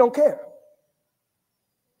narrative, we don't care.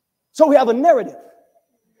 So we have a narrative.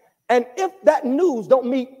 And if that news don't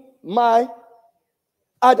meet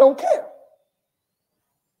I don't care.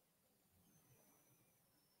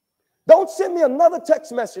 Don't send me another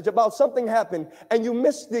text message about something happened and you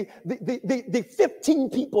miss the 15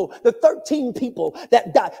 people, the 13 people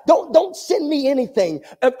that died. Don't send me anything.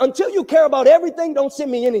 Until you care about everything, don't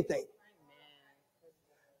send me anything.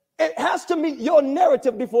 It has to meet your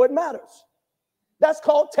narrative before it matters. That's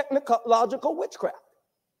called technological witchcraft.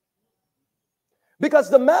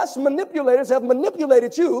 Because the mass manipulators have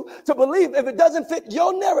manipulated you to believe if it doesn't fit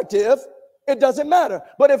your narrative, it doesn't matter.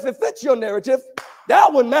 But if it fits your narrative,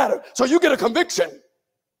 that would matter. So you get a conviction.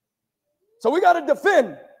 So we got to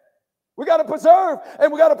defend. We got to preserve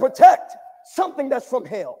and we got to protect something that's from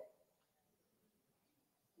hell.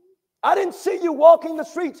 I didn't see you walking the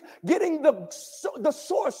streets getting the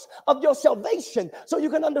source of your salvation so you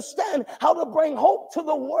can understand how to bring hope to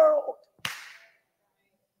the world.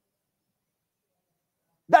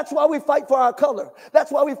 That's why we fight for our color. That's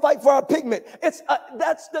why we fight for our pigment. That's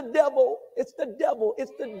the devil. It's the devil.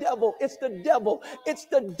 It's the devil. It's the devil. It's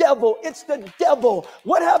the devil. It's the devil.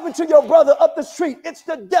 What happened to your brother up the street? It's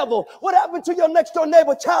the devil. What happened to your next door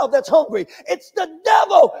neighbor child that's hungry? It's the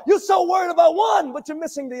devil. You're so worried about one, but you're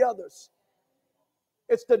missing the others.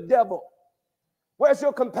 It's the devil. Where's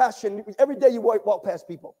your compassion? Every day you walk past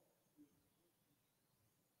people.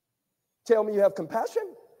 Tell me you have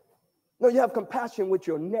compassion? No, you have compassion with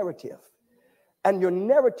your narrative. And your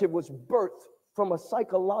narrative was birthed from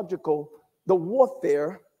the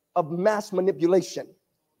warfare of mass manipulation.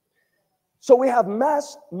 So we have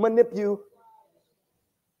mass manipulation.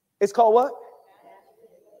 It's called what?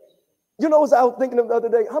 You know what I was thinking of the other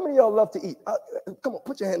day? How many of y'all love to eat? Come on,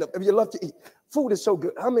 put your hand up if you love to eat. Food is so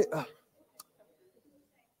good. How many?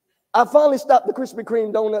 I finally stopped the Krispy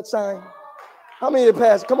Kreme donut sign. How many of you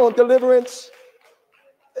passed? Come on, Deliverance.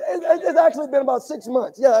 It's actually been about 6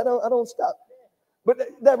 months. Yeah, I don't stop. But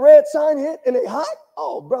that red sign hit and they hot.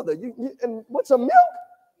 Oh, brother, and what's some milk?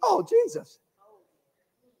 Oh, Jesus.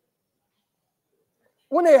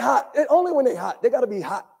 When they hot, only when they hot. They got to be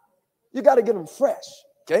hot. You got to get them fresh.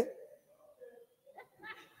 Okay.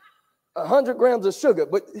 100 grams of sugar,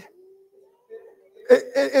 but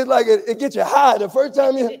it's like it gets you high. The first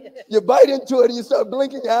time you bite into it and you start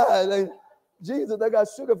blinking your eyes. Like, Jesus, I got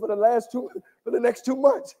sugar for the next 2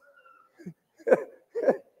 months.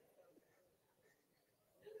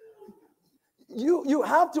 You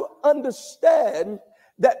have to understand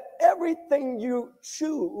that everything you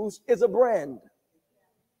choose is a brand.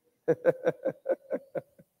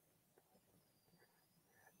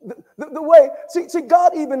 The way, see,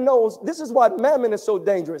 God even knows. This is why mammon is so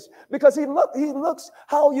dangerous, because he looks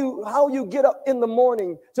how you get up in the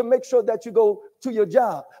morning to make sure that you go to your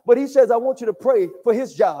job. But he says, I want you to pray for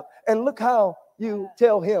his job, and look how you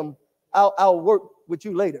tell him, I'll work with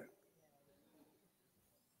you later.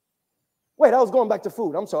 Wait, I was going back to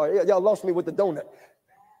food. I'm sorry, y'all lost me with the donut.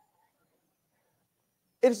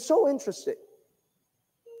 It's so interesting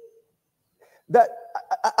that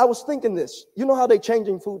I was thinking this. You know how they're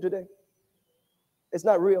changing food today? It's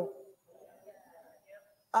not real.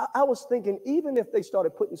 I was thinking, even if they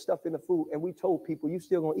started putting stuff in the food and we told people you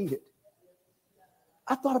still gonna eat it.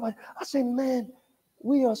 I thought about it. I said, man,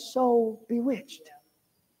 we are so bewitched.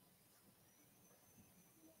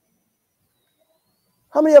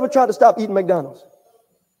 How many ever tried to stop eating McDonald's?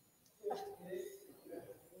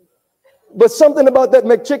 But something about that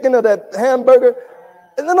McChicken or that hamburger,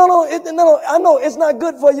 no, I know it's not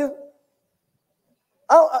good for you.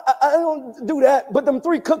 I don't do that, but them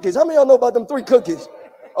 3 cookies. How many of y'all know about them 3 cookies?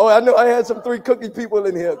 Oh, I know I had some 3 cookie people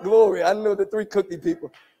in here. Glory. I know the 3 cookie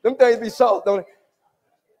people. Them things be soft, don't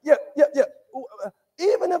they? Yeah.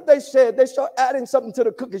 Even if they said they start adding something to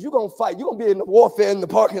the cookies, you're going to fight. You're going to be in the warfare in the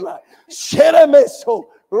parking lot. Sheremeso.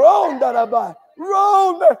 Wrong that I buy.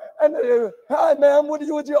 Wrong. And hi, ma'am, what is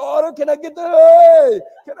your order? Can I get the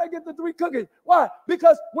 3 cookies? Why?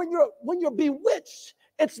 Because when you're bewitched,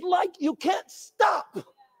 it's like you can't stop.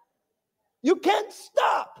 You can't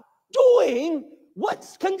stop doing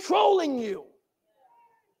what's controlling you.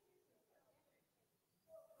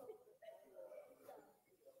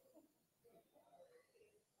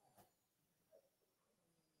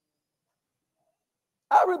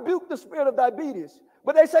 I rebuke the spirit of diabetes.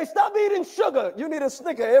 But they say, stop eating sugar. You need a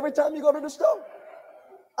Snicker every time you go to the store.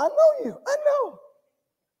 I know you. I know.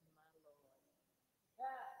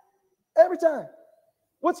 Every time.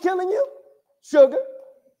 What's killing you? Sugar.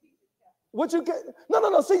 What you get?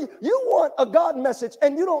 No. See, you want a God message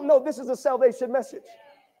and you don't know this is a salvation message.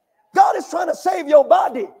 God is trying to save your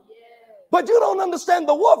body. But you don't understand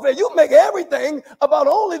the warfare. You make everything about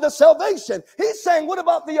only the salvation. He's saying, what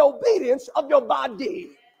about the obedience of your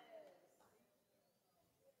body?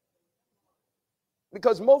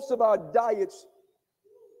 Because most of our diets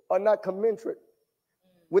are not commensurate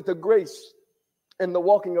with the grace and the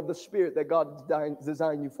walking of the Spirit that God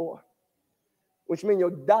designed you for. Which means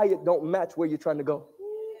your diet don't match where you're trying to go.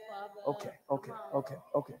 Okay.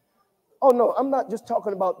 Oh, no, I'm not just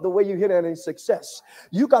talking about the way you hit any success.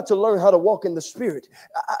 You got to learn how to walk in the Spirit.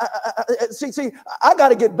 I got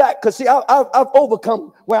to get back because, I've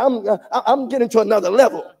overcome where I'm getting to another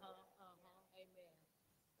level.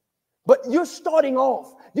 But you're starting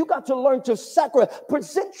off. You got to learn to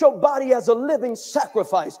present your body as a living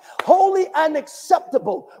sacrifice, holy and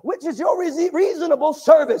acceptable, which is your reasonable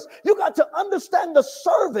service. You got to understand the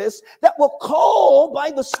service that will call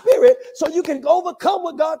by the Spirit so you can overcome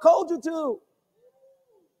what God called you to.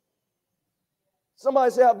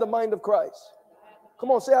 Somebody say, I have the mind of Christ.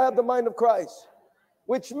 Come on, say, I have the mind of Christ.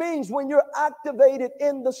 Which means when you're activated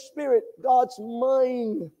in the Spirit, God's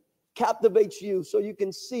mind captivates you so you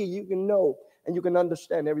can see, you can know, and you can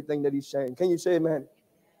understand everything that he's saying. Can you say amen?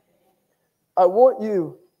 I want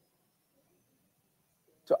you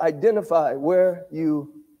to identify where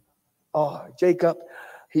you are. Jacob,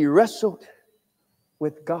 he wrestled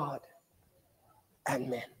with God and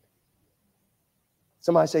men.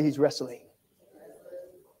 Somebody say he's wrestling.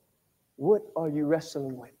 What are you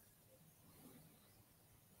wrestling with?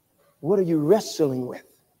 What are you wrestling with?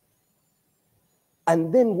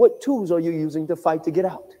 And then what tools are you using to fight to get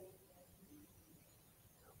out?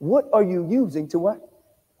 What are you using to what?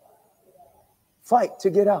 Fight to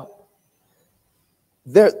get out.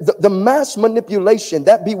 The mass manipulation,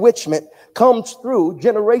 that bewitchment, comes through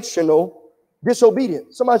generational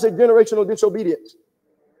disobedience. Somebody say generational disobedience.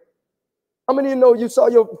 How many of you know you saw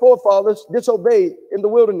your forefathers disobey in the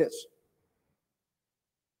wilderness?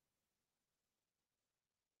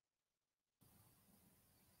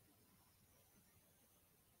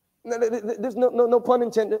 There's no pun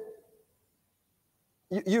intended.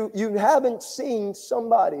 You haven't seen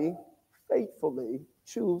somebody faithfully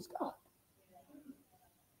choose God.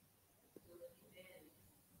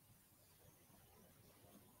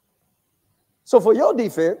 So for your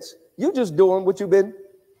defense, you're just doing what you've been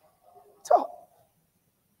taught.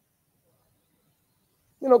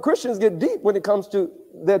 You know, Christians get deep when it comes to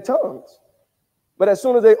their tongues. But as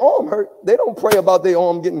soon as their arm hurt, they don't pray about their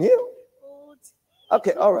arm getting healed.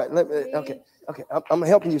 Okay, all right. Okay. I'm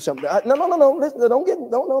helping you something. No. Listen,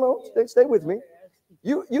 no. Stay with me.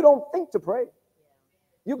 You don't think to pray.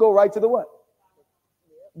 You go right to the what?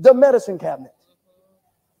 The medicine cabinet.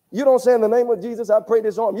 You don't say in the name of Jesus, I pray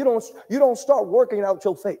this arm. You don't start working out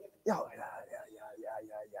your faith. Yeah.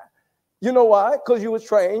 You know why? Because you was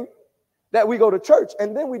trained that we go to church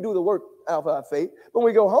and then we do the work out of our faith. When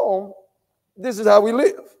we go home, this is how we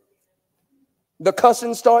live. The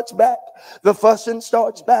cussing starts back. The fussing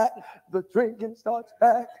starts back. The drinking starts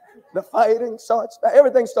back. The fighting starts back.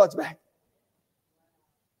 Everything starts back.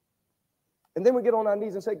 And then we get on our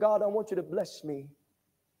knees and say, God, I want you to bless me.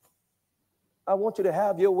 I want you to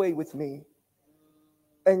have your way with me.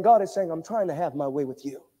 And God is saying, I'm trying to have my way with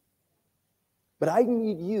you. But I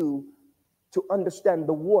need you to understand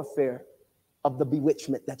the warfare of the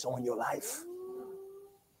bewitchment that's on your life.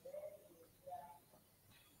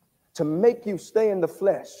 To make you stay in the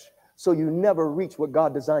flesh so you never reach what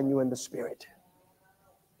God designed you in the Spirit.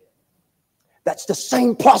 That's the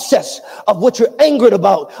same process of what you're angered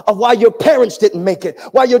about, of why your parents didn't make it,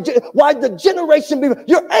 why the generation,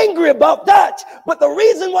 you're angry about that. But the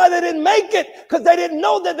reason why they didn't make it, because they didn't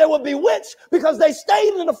know that they were bewitched, because they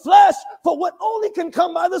stayed in the flesh for what only can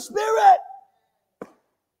come by the Spirit.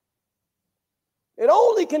 It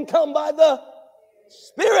only can come by the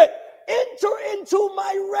Spirit. Enter into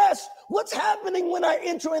my rest. What's happening when I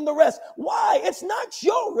enter in the rest? Why? It's not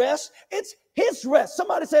your rest. It's his rest.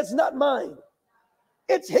 Somebody said it's not mine.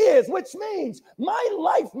 It's his, which means my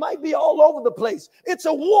life might be all over the place. It's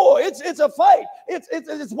a war. It's a fight.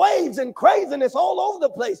 It's waves and craziness all over the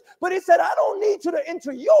place. But he said, I don't need you to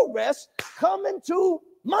enter your rest. Come into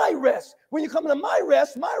my rest. When you come into my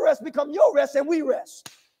rest become your rest, and we rest.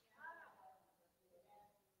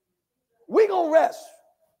 We gonna rest.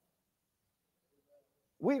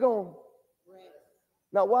 We gonna rest.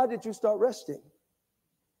 Now, why did you start resting?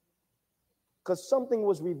 Because something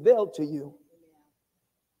was revealed to you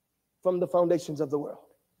from the foundations of the world.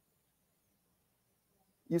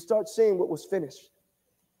 You start seeing what was finished.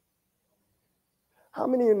 How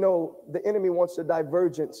many of you know the enemy wants a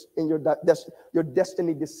divergence in your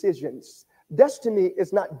destiny decisions? Destiny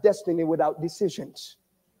is not destiny without decisions.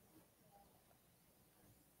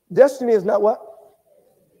 Destiny is not what?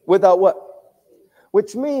 Without what?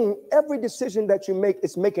 Which means every decision that you make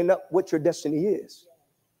is making up what your destiny is.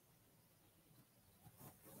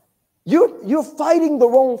 You're fighting the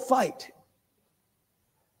wrong fight.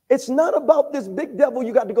 It's not about this big devil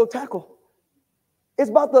you got to go tackle. It's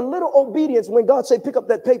about the little obedience when God said, pick up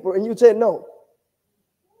that paper, and you said no.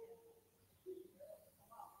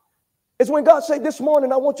 It's when God said, this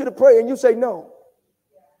morning, I want you to pray, and you say no.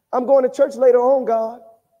 I'm going to church later on, God.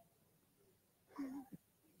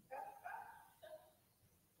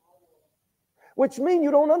 Which means you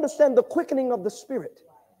don't understand the quickening of the Spirit.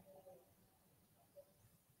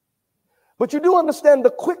 But you do understand the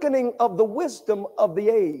quickening of the wisdom of the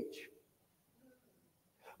age.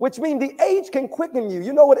 Which means the age can quicken you.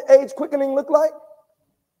 You know what age quickening look like?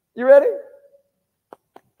 You ready?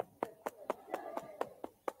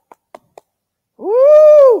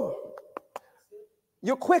 Woo!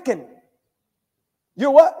 You're quickened. You're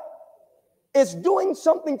what? It's doing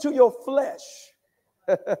something to your flesh.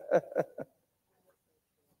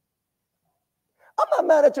 I'm not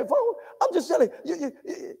mad at your phone. I'm just telling you,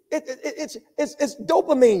 it's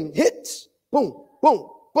dopamine hits. Boom, boom,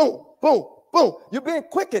 boom, boom, boom. You're being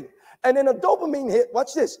quickened. And then a dopamine hit,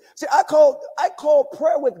 watch this. See, I call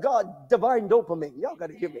prayer with God divine dopamine. Y'all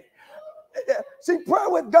got to hear me. See, prayer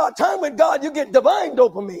with God, time with God, you get divine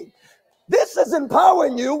dopamine. This is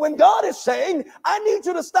empowering you when God is saying, I need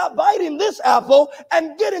you to stop biting this apple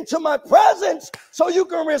and get into my presence so you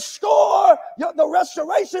can restore the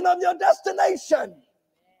restoration of your destination.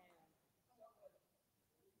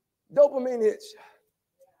 Dopamine hits.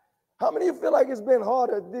 How many of you feel like it's been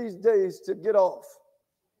harder these days to get off?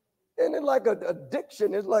 Isn't it like an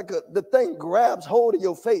addiction? It's like the thing grabs hold of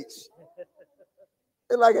your face.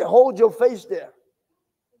 It's like it holds your face there.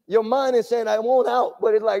 Your mind is saying, I want out,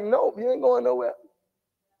 but it's like, nope, you ain't going nowhere.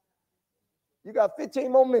 You got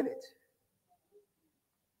 15 more minutes.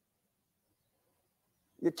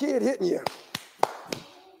 Your kid hitting you.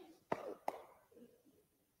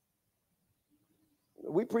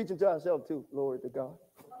 We preaching to ourselves too, glory to God.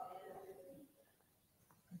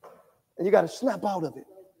 And you got to snap out of it.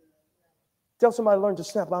 Tell somebody to learn to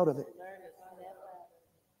snap out of it.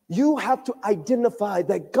 You have to identify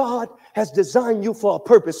that God has designed you for a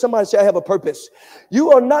purpose. Somebody say, I have a purpose.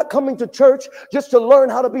 You are not coming to church just to learn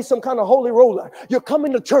how to be some kind of holy roller. You're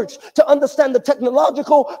coming to church to understand the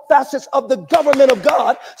technological facets of the government of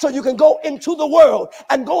God so you can go into the world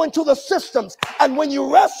and go into the systems. And when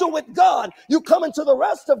you wrestle with God, you come into the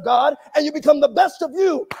rest of God and you become the best of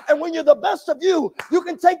you. And when you're the best of you, you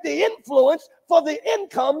can take the influence for the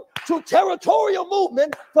income to territorial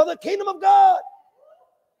movement for the kingdom of God.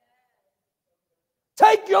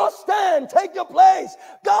 Take your stand. Take your place.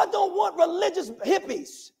 God don't want religious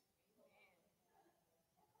hippies.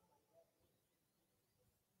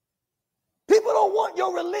 People don't want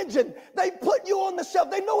your religion. They put you on the shelf.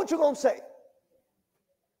 They know what you're going to say.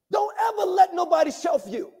 Don't ever let nobody shelf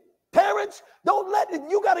you. Parents, don't let it.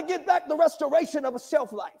 You got to get back the restoration of a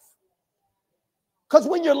shelf life. Because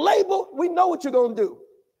when you're labeled, we know what you're going to do.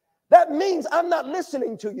 That means I'm not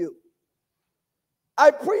listening to you. I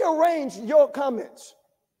prearrange your comments.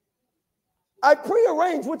 I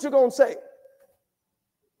prearrange what you're going to say.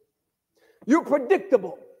 You're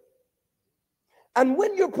predictable. And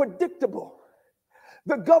when you're predictable,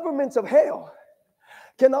 the governments of hell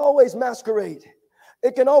can always masquerade.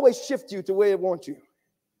 It can always shift you to where it wants you.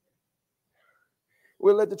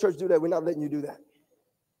 We'll let the church do that. We're not letting you do that.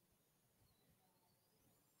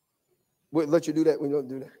 We'll let you do that. We don't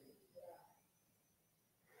do that.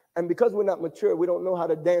 And because we're not mature, we don't know how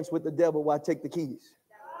to dance with the devil while I take the keys.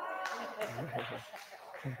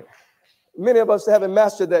 Many of us haven't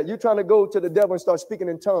mastered that. You're trying to go to the devil and start speaking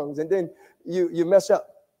in tongues, and then you mess up.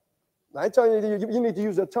 I tell you, you need to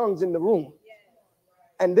use the tongues in the room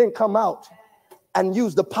and then come out and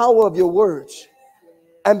use the power of your words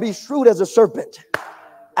and be shrewd as a serpent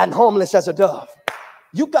and harmless as a dove.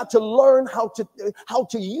 You got to learn how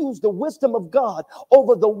to use the wisdom of God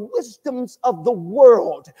over the wisdoms of the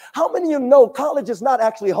world. How many of you know college is not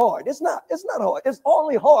actually hard? It's not hard. It's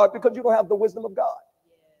only hard because you don't have the wisdom of God.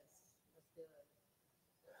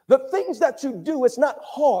 The things that you do, it's not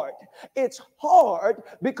hard. It's hard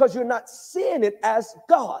because you're not seeing it as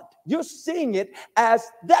God. You're seeing it as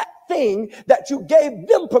that thing that you gave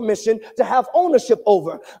them permission to have ownership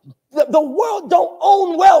over. The world don't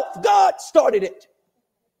own wealth. God started it.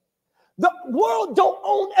 The world don't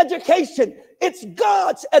own education. It's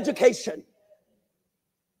God's education.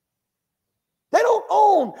 They don't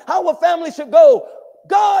own how a family should go.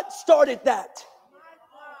 God started that.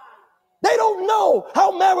 They don't know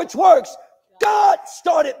how marriage works. God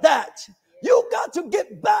started that. You got to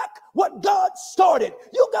get back what God started.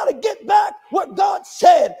 You got to get back what God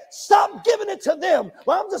said. Stop giving it to them.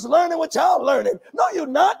 Well, I'm just learning what y'all learning. No, you're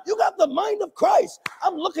not. You got the mind of Christ.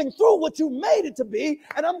 I'm looking through what you made it to be,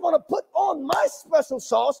 and I'm going to put on my special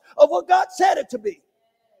sauce of what God said it to be.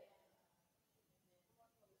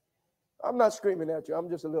 I'm not screaming at you. I'm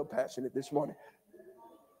just a little passionate this morning.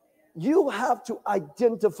 You have to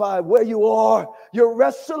identify where you are. You're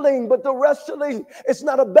wrestling, but the wrestling is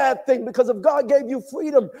not a bad thing, because if God gave you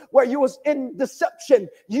freedom where you was in deception,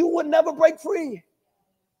 you would never break free.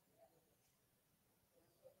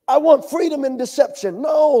 I want freedom in deception.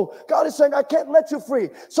 No, God is saying, I can't let you free.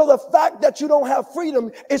 So the fact that you don't have freedom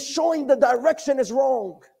is showing the direction is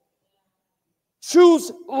wrong. Choose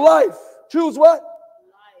life. Choose what?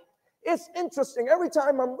 It's interesting. Every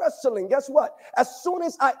time I'm wrestling, guess what? As soon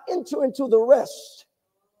as I enter into the rest,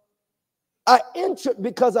 I entered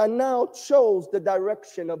because I now chose the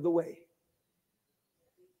direction of the way.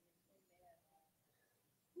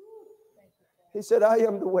 He said, I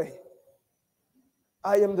am the way.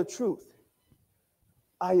 I am the truth.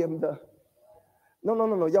 I am the...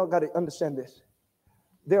 No. Y'all got to understand this.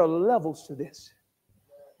 There are levels to this.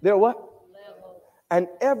 There are what? Levels. And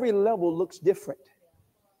every level looks different.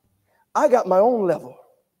 I got my own level.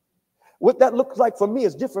 What that looks like for me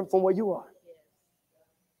is different from where you are.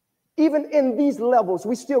 Even in these levels,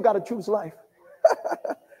 we still got to choose life.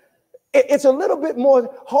 It's a little bit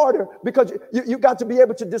more harder because you got to be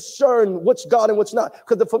able to discern what's God and what's not.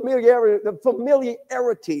 Because the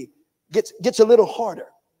familiarity gets a little harder.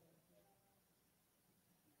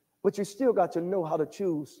 But you still got to know how to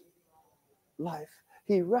choose life.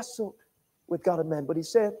 He wrestled with God and man, but he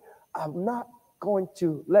said, I'm not going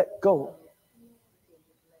to let go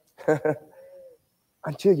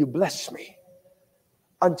until you bless me.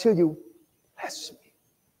 Until you bless me.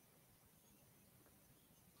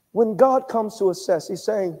 When God comes to assess, he's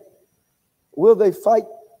saying, will they fight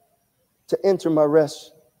to enter my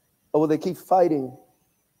rest, or will they keep fighting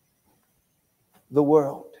the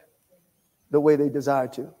world the way they desire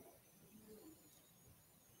to?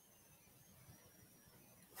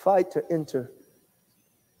 Fight to enter.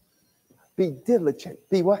 Be diligent.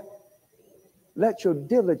 Be what? Let your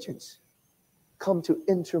diligence come to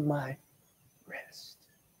enter my rest.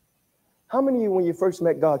 How many of you, when you first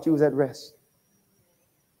met God, you was at rest?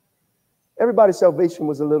 Everybody's salvation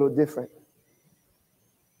was a little different.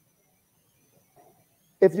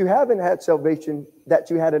 If you haven't had salvation, that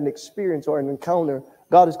you had an experience or an encounter,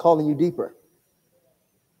 God is calling you deeper.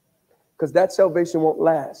 Because that salvation won't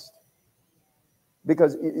last.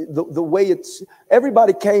 Because the way it's,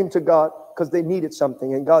 everybody came to God because they needed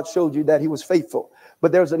something, and God showed you that he was faithful.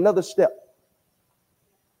 But there's another step.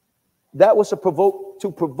 That was to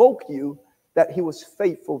provoke you that he was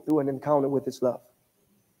faithful through an encounter with his love.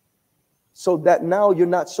 So that now you're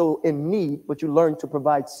not so in need, but you learn to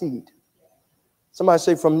provide seed. Somebody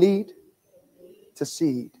say from need to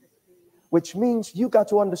seed. Which means you got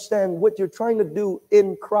to understand what you're trying to do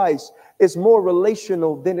in Christ is more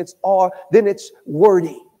relational than it's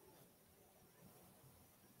wordy.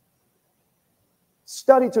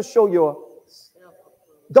 Study to show your...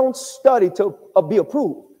 Don't study to be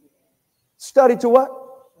approved. Study to what?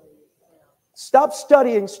 Stop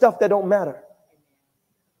studying stuff that don't matter.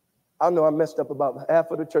 I know I messed up about half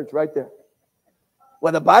of the church right there.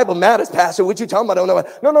 Well, the Bible matters, Pastor. What you talking about?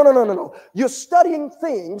 No. You're studying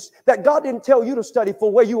things that God didn't tell you to study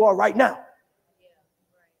for where you are right now.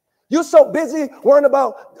 You're so busy worrying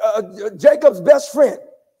about Jacob's best friend.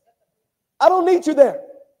 I don't need you there.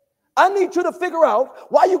 I need you to figure out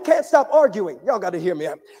why you can't stop arguing. Y'all got to hear me.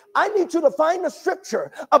 I need you to find the scripture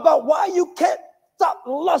about why you can't stop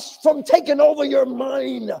lust from taking over your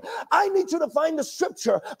mind. I need you to find the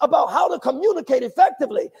scripture about how to communicate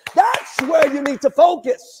effectively. That's where you need to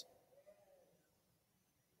focus.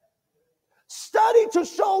 Study to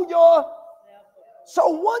show your... So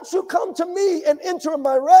once you come to me and enter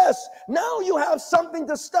my rest, now you have something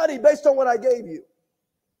to study based on what I gave you.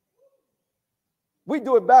 We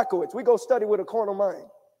do it backwards. We go study with a carnal mind.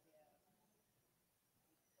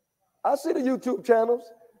 I see the YouTube channels.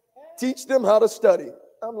 Teach them how to study.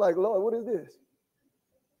 I'm like, Lord, what is this?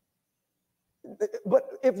 But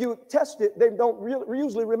if you test it, they don't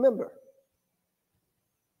usually remember.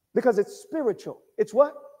 Because it's spiritual. It's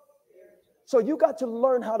what? So you got to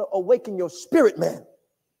learn how to awaken your spirit, man.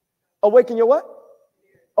 Awaken your what?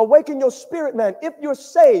 Awaken your spirit, man. If you're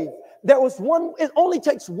saved, it only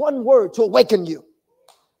takes one word to awaken you.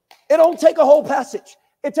 It don't take a whole passage.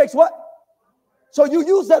 It takes what? So you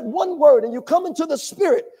use that one word and you come into the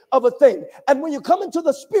spirit of a thing. And when you come into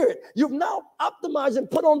the spirit, you've now optimized and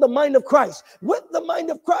put on the mind of Christ. With the mind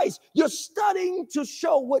of Christ, you're studying to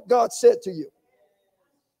show what God said to you.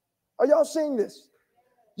 Are y'all seeing this?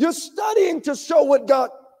 You're studying to show what God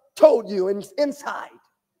told you inside.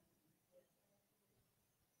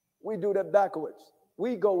 We do that backwards.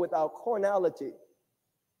 We go with our carnality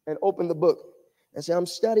and open the book and say, I'm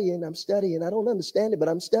studying. I don't understand it, but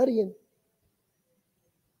I'm studying.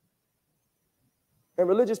 And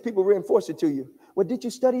religious people reinforce it to you. Well, did you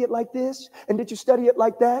study it like this? And did you study it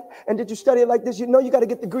like that? And did you study it like this? You know, you got to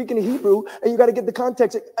get the Greek and the Hebrew, and you got to get the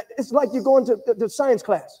context. It's like you're going to the science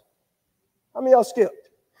class. How many of y'all skipped?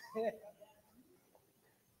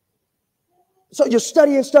 So you're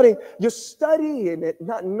studying. You're studying it,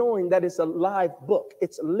 not knowing that it's a live book.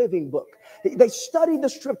 It's a living book. They study the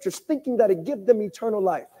scriptures thinking that it gives them eternal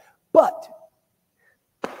life. But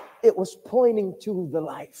it was pointing to the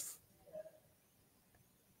life.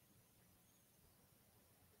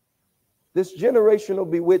 This generational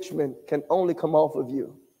bewitchment can only come off of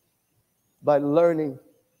you by learning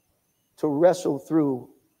to wrestle through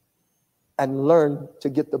and learn to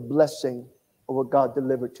get the blessing of what God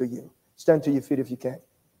delivered to you. Stand to your feet if you can.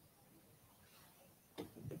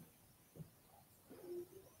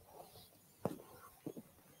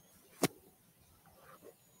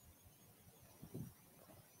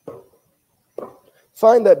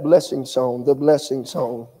 Find that blessing song, the blessing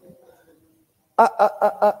song.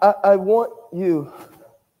 I want you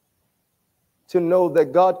to know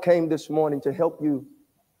that God came this morning to help you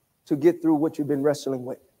to get through what you've been wrestling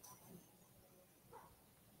with.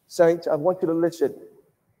 Saints, I want you to listen.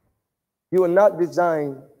 You are not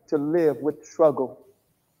designed to live with struggle,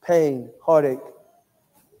 pain, heartache.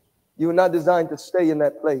 You are not designed to stay in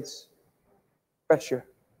that place. Pressure.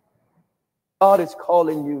 God is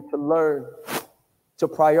calling you to learn to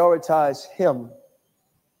prioritize Him.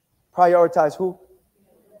 Prioritize who?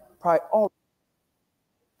 Prioritize.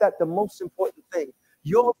 That's the most important thing.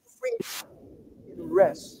 Your freedom and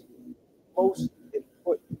rest, most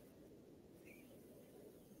important.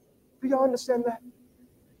 Do y'all understand that?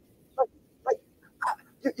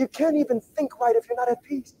 You can't even think right if you're not at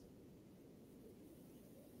peace.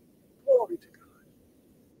 Glory to God.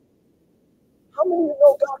 How many of you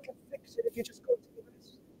know God can fix it if you just go to the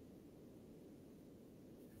rest?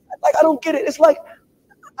 Like, I don't get it. It's like,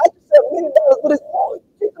 I just said $1 million, but it's more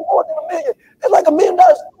than $1 million. It's like $1 million. Oh,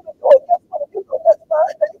 guess what? If you go that's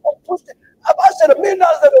fine, then you're going to push it. If I said $1 million,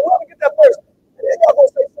 then whoever get that first, and then y'all going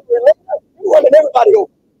to say something later. You running everybody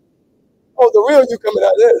over. Oh, the real you coming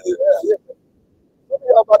out there. Yeah. Some of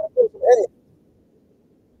y'all about to do some anything.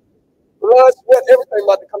 Blood, sweat, everything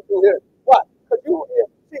about to come through here. Why? Because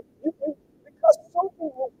because something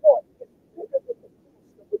you want is bigger than the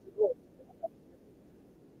fruits of what you're doing.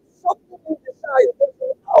 Something you desire, there's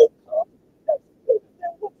an outcome that's bigger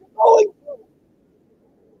than what you're going through.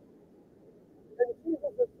 And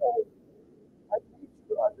Jesus is saying, I need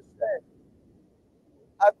you to understand.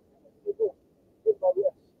 I've given you this in my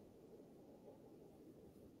rest.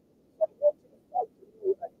 I want you to fight to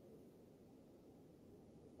do it.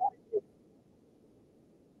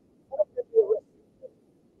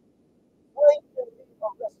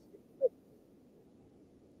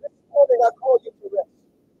 This morning I call you to rest.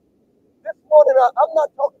 This morning I'm not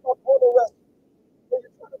talking about total rest. When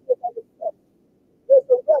you're trying to get out of yourself, there's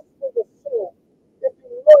a rest for the soul. If you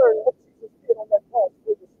learn what Jesus did on that cross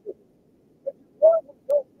for the spirit, if you learn what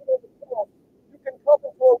God did on the cross, you can come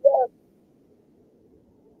into a rest.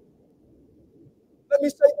 Let me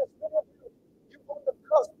say this, you on the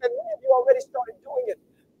cusp, and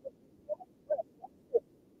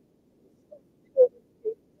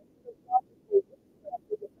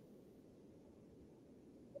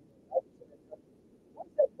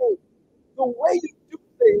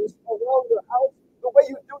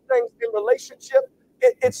things in relationship,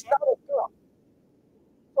 it's not enough.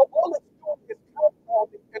 So all it's doing is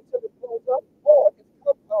compounding until it blows up, or it's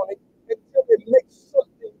compounding until it makes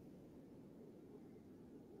something.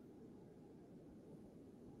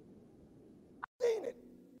 I've seen it.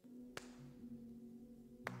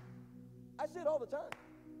 I see it all the time.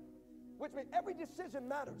 Which means every decision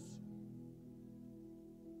matters.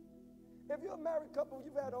 If you're a married couple,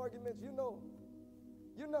 you've had arguments, you know.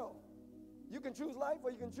 You can choose life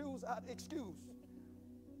or you can choose excuse.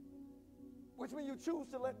 Which means you choose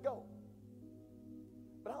to let go.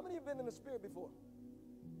 But how many have been in the spirit before?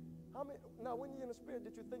 Now, when you're in the spirit,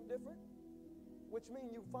 did you think different? Which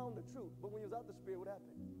means you found the truth. But when you was out the spirit, what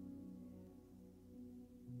happened?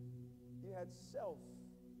 You had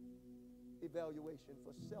self-evaluation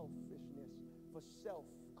for selfishness, for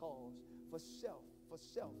self-cause, for self.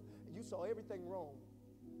 And you saw everything wrong.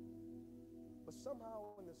 But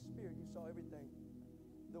somehow in the spirit, you saw everything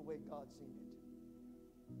the way God seen it.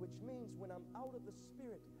 Which means when I'm out of the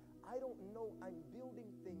spirit, I don't know I'm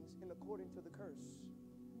building things in according to the curse.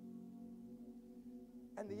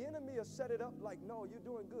 And the enemy has set it up like, no, you're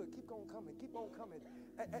doing good. Keep on coming.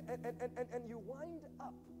 And you wind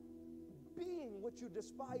up being what you're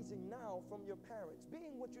despising now from your parents,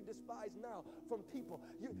 being what you despise now from people.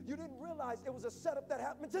 You didn't realize it was a setup that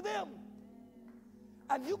happened to them.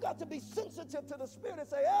 And you got to be sensitive to the spirit and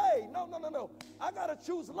say, hey, no. I got to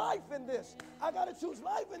choose life in this.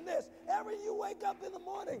 Every you wake up in the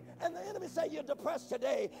morning and the enemy say you're depressed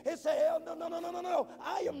today. He say, hell, no.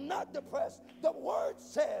 I am not depressed. The word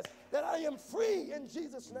says that I am free in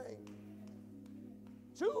Jesus' name.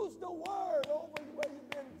 Choose the word over what you've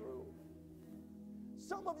been through.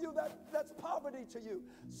 Some of you, that's poverty to you.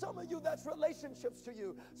 Some of you, that's relationships to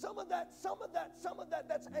you. Some of that,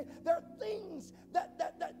 there are things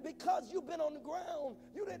that because you've been on the ground,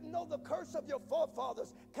 you didn't know the curse of your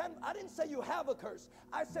forefathers. I didn't say you have a curse.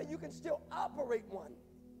 I say you can still operate one.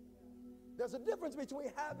 There's a difference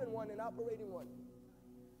between having one and operating one.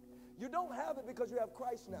 You don't have it because you have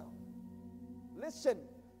Christ now. Listen,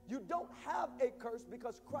 you don't have a curse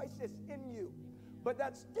because Christ is in you. But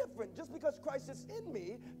that's different. Just because Christ is in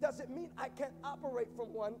me doesn't mean I can't operate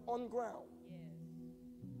from one on ground. Yes.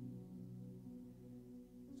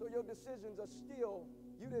 So your decisions are still,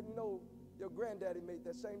 you didn't know your granddaddy made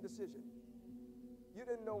that same decision. You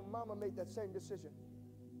didn't know mama made that same decision.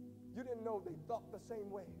 You didn't know they thought the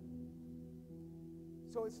same way.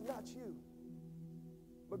 So it's not you.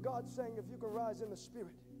 But God's saying if you can rise in the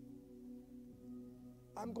spirit,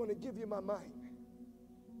 I'm going to give you my mind.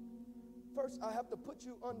 First, I have to put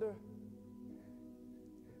you under,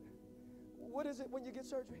 what is it when you get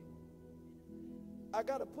surgery? I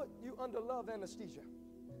got to put you under love anesthesia.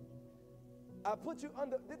 I put you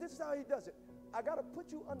under, this is how he does it. I got to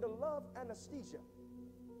put you under love anesthesia.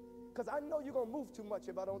 Because I know you're going to move too much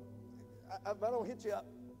if I don't hit you up.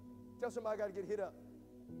 Tell somebody I got to get hit up.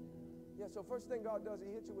 Yeah, so first thing God does, he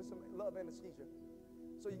hits you with some love anesthesia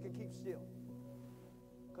so you can keep still.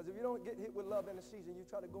 Because if you don't get hit with love anesthesia and you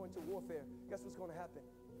try to go into warfare, guess what's going to happen?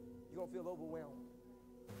 You're going to feel overwhelmed.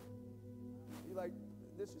 You're like,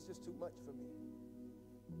 this is just too much for me.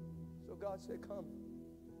 So God said, come.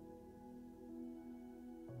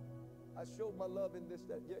 I showed my love in this,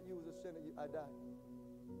 that yet you was a sinner, I died.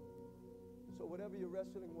 So whatever you're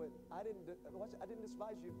wrestling with, I didn't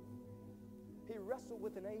despise you. He wrestled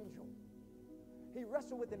with an angel. He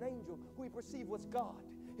wrestled with an angel who he perceived was God.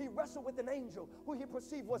 He wrestled with an angel who he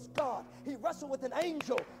perceived was God. He wrestled with an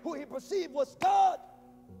angel who he perceived was God.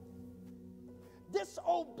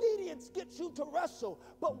 Disobedience gets you to wrestle.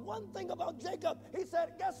 But one thing about Jacob, he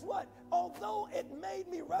said, guess what? Although it made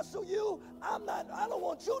me wrestle you, I don't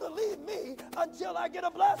want you to leave me until I get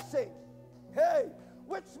a blessing. Hey,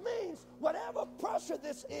 which means whatever pressure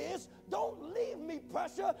this is, don't leave me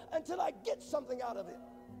pressure until I get something out of it.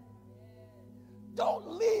 Don't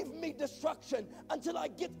leave me destruction until I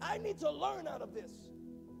need to learn out of this.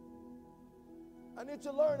 I need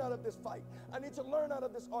to learn out of this fight. I need to learn out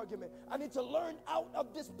of this argument. I need to learn out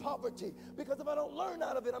of this poverty. Because if I don't learn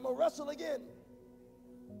out of it, I'm going to wrestle again.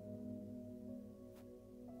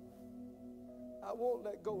 I won't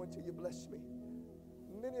let go until you bless me.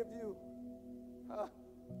 Many of you,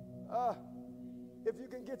 if you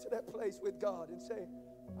can get to that place with God and say,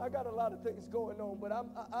 I got a lot of things going on, but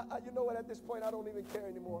you know what, at this point, I don't even care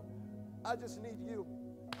anymore. I just need you.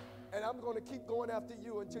 And I'm going to keep going after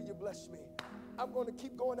you until you bless me. I'm going to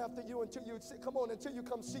keep going after you until you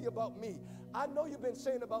come see about me. I know you've been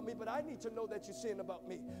saying about me, but I need to know that you're saying about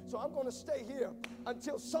me. So I'm going to stay here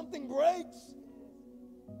until something breaks.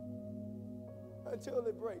 Until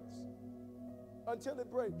it breaks. Until it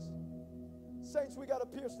breaks. Saints, we got to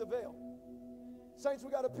pierce the veil. Saints,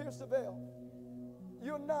 we got to pierce the veil.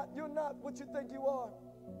 You're not what you think you are.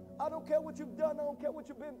 I don't care what you've done. I don't care what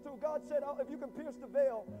you've been through. God said, if you can pierce the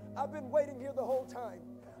veil, I've been waiting here the whole time.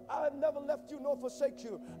 I've never left you nor forsake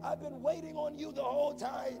you. I've been waiting on you the whole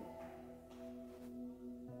time.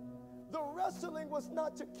 The wrestling was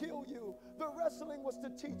not to kill you. The wrestling was to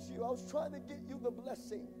teach you. I was trying to get you the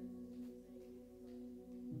blessing.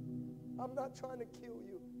 I'm not trying to kill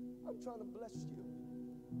you. I'm trying to bless you.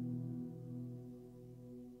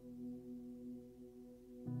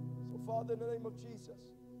 So, Father, in the name of Jesus,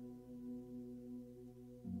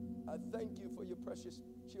 I thank you for your precious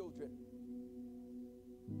children,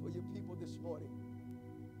 for your people this morning.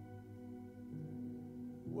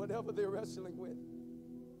 Whatever they're wrestling with,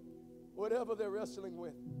 whatever they're wrestling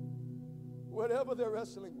with, whatever they're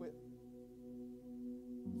wrestling with,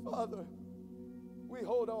 Father, we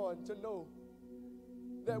hold on to know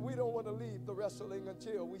that we don't want to leave the wrestling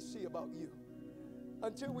until we see about you,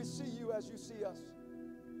 until we see you as you see us.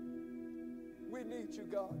 We need you,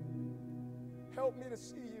 God. Help me to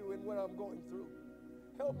see you in what I'm going through.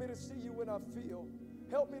 Help me to see you when I feel.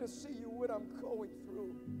 Help me to see you when I'm going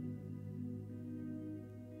through.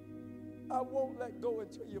 I won't let go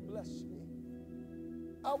until you bless me.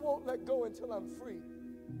 I won't let go until I'm free.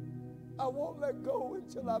 I won't let go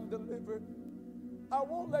until I'm delivered. I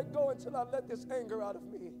won't let go until I let this anger out of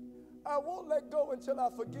me. I won't let go until I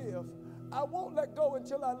forgive. I won't let go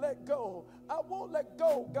until I let go. I won't let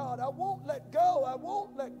go, God. I won't let go. I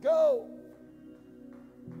won't let go.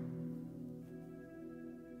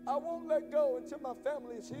 I won't let go until my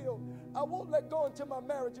family is healed. I won't let go until my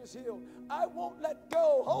marriage is healed. I won't let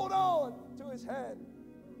go. Hold on to his hand.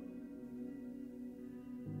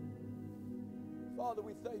 Father,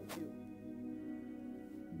 we thank you.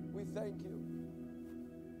 We thank you.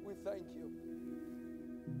 We thank you.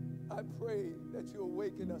 I pray that you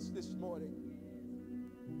awaken us this morning.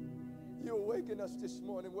 You awaken us this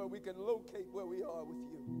morning where we can locate where we are with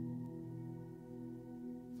you.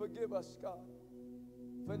 Forgive us, God,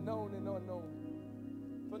 for known and unknown.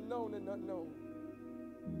 For known and unknown.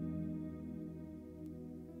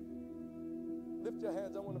 Lift your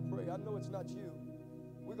hands. I want to pray. I know it's not you.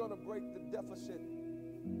 We're going to break the deficit,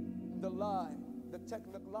 the lie, the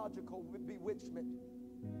technological bewitchment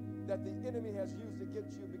that the enemy has used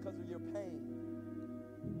against you because of your pain.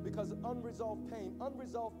 Because unresolved pain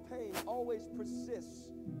always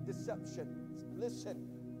persists deception. Listen,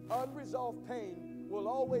 unresolved pain will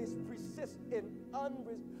always persist in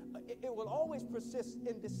it will always persist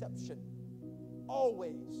in deception.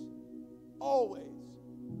 Always. Always.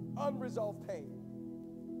 Unresolved pain.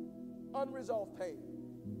 Unresolved pain.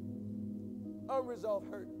 Unresolved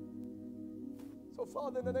hurt. So,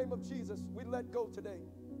 Father, in the name of Jesus, we let go today.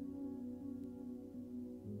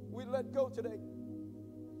 We let go today.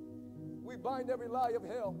 We bind every lie of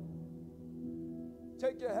hell.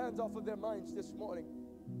 Take your hands off of their minds this morning.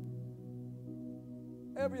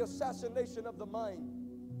 Every assassination of the mind,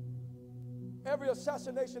 every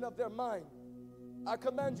assassination of their mind, I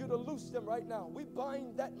command you to loose them right now. We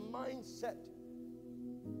bind that mindset.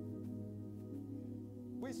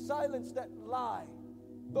 We silence that lie,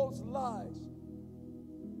 those lies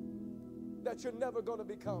that you're never going to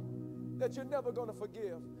become, that you're never going to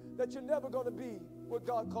forgive, that you're never going to be what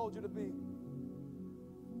God called you to be.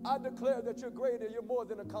 I declare that you're greater, you're more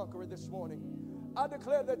than a conqueror this morning. I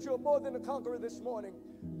declare that you're more than a conqueror this morning.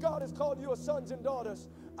 God has called you as sons and daughters.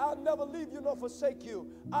 I'll never leave you nor forsake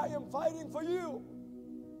you. I am fighting for you.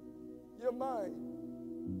 You're mine.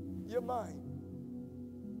 You're mine.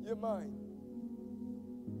 You're mine.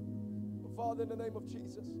 Father, in the name of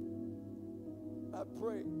Jesus, I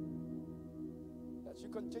pray that you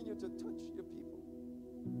continue to touch your people.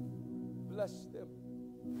 Bless them.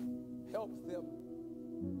 Help them.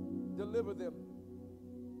 Deliver them.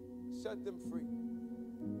 Set them free.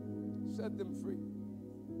 Set them free.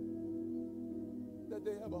 That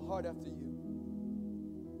they have a heart after you.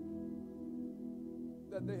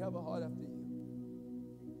 That they have a heart after you.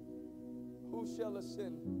 Who shall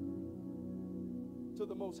ascend to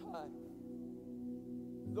the Most High?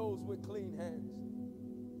 Those with clean hands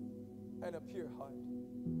and a pure heart.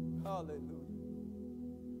 Hallelujah.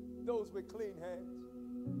 Those with clean hands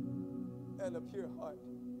and a pure heart.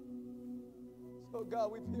 So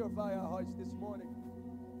God, we purify our hearts this morning.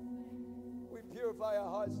 We purify our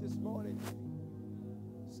hearts this morning.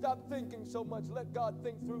 Stop thinking so much. Let God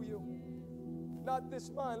think through you. Not this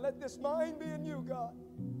mind. Let this mind be in you, God.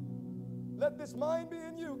 Let this mind be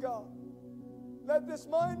in you, God. Let this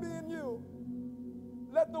mind be in you.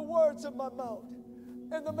 Let the words of my mouth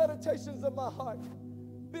and the meditations of my heart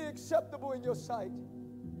be acceptable in your sight.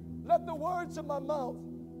 Let the words of my mouth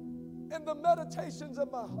and the meditations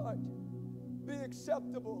of my heart be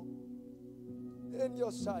acceptable in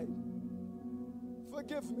your sight.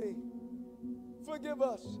 Forgive me. Forgive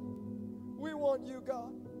us. We want you,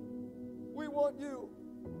 God. We want you.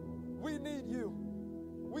 We need you.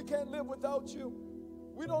 We can't live without you.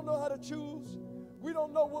 We don't know how to choose. We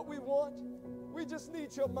don't know what we want. We just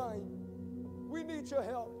need your mind. We need your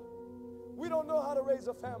help. We don't know how to raise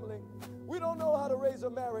a family. We don't know how to raise a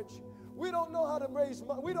marriage. We don't know how to raise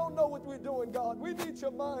money. We don't know what we're doing, God. We need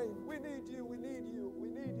your mind. We need you. We need you. We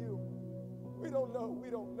need you. We don't know. We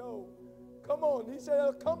don't know. Come on. He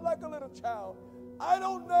said, come like a little child. I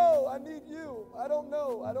don't know. I need you. I don't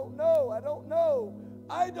know. I don't know. I don't know.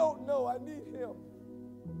 I don't know. I need him.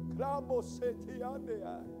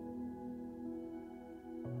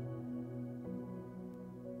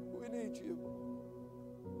 We need you.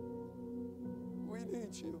 We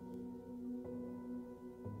need you.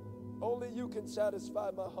 Only you can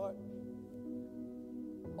satisfy my heart.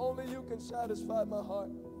 Only you can satisfy my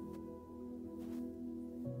heart.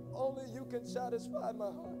 Only you can satisfy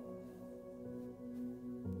my heart.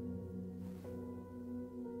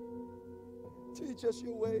 Teach us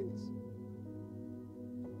your ways.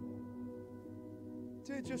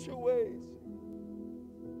 Teach us your ways.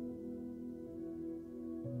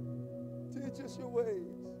 Teach us your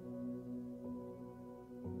ways.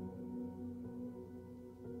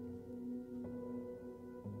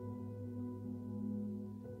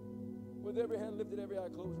 With every hand lifted, every eye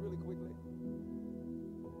closed, really quickly.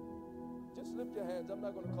 Just lift your hands. I'm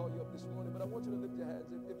not going to call you up this morning, but I want you to lift your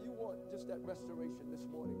hands. If you want just that restoration this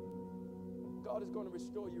morning, God is going to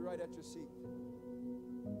restore you right at your seat.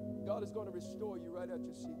 God is going to restore you right at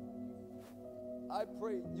your seat. I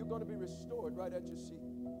pray you're going to be restored right at your seat.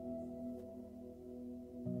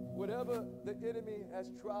 Whatever the enemy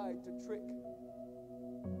has tried to trick.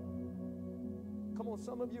 Come on,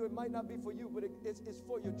 some of you, it might not be for you, but it's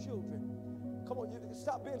for your children. Come on,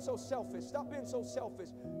 stop being so selfish. Stop being so selfish.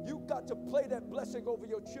 You've got to play that blessing over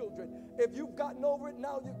your children. If you've gotten over it,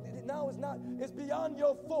 now it's beyond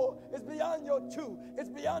your 4. It's beyond your 2. It's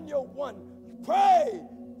beyond your 1. Pray.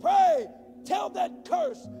 Pray. Tell that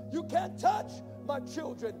curse, you can't touch my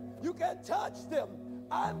children. You can't touch them.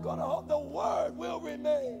 I'm going to hope the word will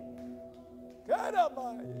remain.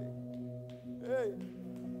 Hey.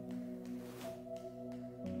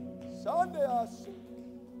 Sunday,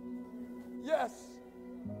 yes,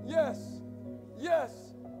 yes,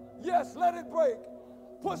 yes, yes, let it break.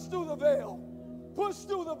 Push through the veil. Push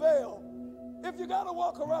through the veil. If you got to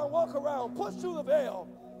walk around, walk around. Push through the veil.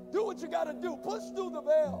 Do what you got to do. Push through the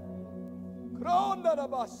veil.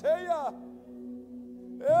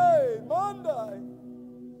 Hey, Monday.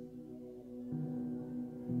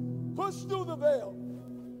 Push through the veil.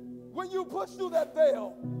 When you push through that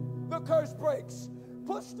veil, the curse breaks.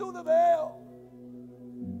 Push through the veil.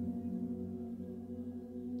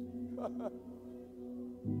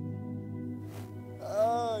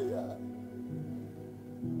 Oh, yeah.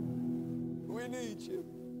 We need you.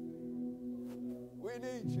 We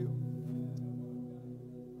need you.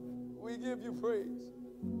 We give you praise.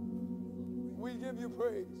 We give you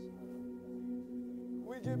praise.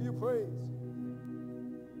 We give you praise.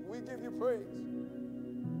 We give you praise.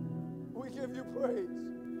 We give you praise.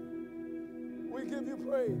 We give you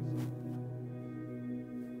praise.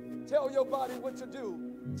 Tell your body what to do.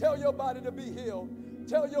 Tell your body to be healed.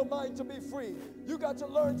 Tell your mind to be free. You got to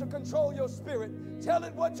learn to control your spirit. Tell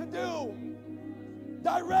it what to do.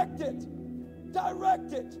 Direct it.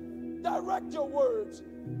 Direct it. Direct your words.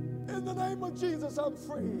 In the name of Jesus, I'm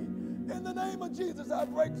free. In the name of Jesus, I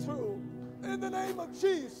break through. In the name of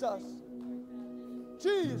Jesus.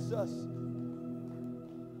 Jesus.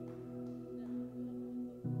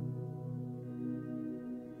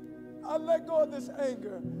 I let go of this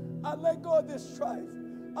anger. I let go of this strife.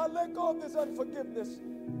 I let go of this unforgiveness.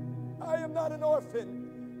 I am not an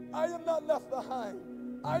orphan. I am not left behind.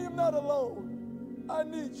 I am not alone. I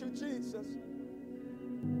need you, Jesus.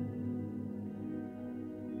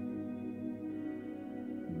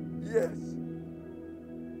 Yes.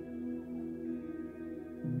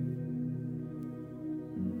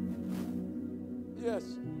 Yes.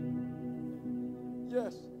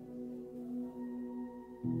 Yes.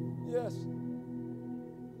 Yes.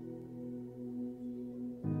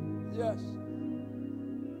 Yes.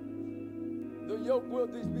 The yoke will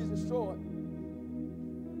be destroyed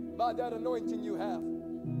by that anointing you have.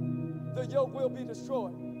 The yoke will be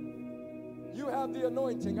destroyed. You have the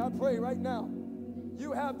anointing. I pray right now.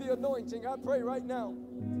 You have the anointing. I pray right now.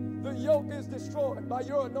 The yoke is destroyed by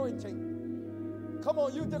your anointing. Come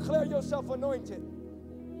on, you declare yourself anointed.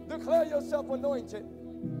 Declare yourself anointed.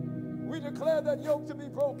 We declare that yoke to be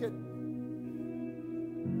broken.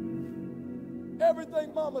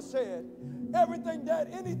 Everything mama said, everything that,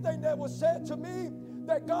 anything that was said to me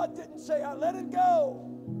that God didn't say, I let it go.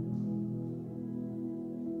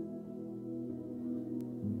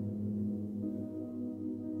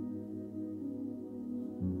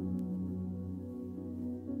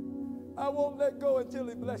 I won't let go until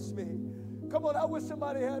he blessed me. Come on, I wish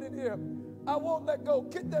somebody had it here. I won't let go.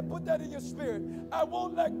 Get that, put that in your spirit. I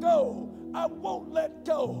won't let go. I won't let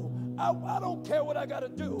go. I don't care what I got to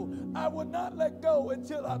do. I will not let go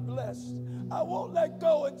until I'm blessed. I won't let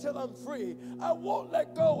go until I'm free. I won't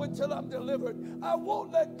let go until I'm delivered. I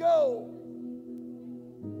won't let go.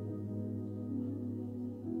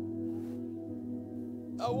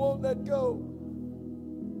 I won't let go.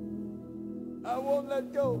 I won't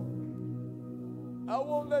let go. I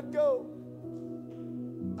won't let go.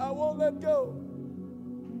 I won't let go.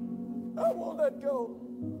 I won't let go.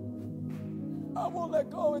 I won't let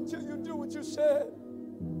go until you do what you said.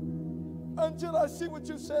 Until I see what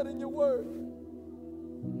you said in your word.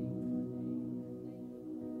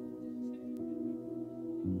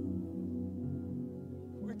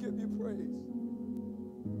 We give you praise.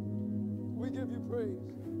 We give you praise.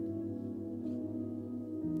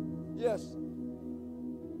 Yes.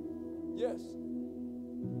 Yes.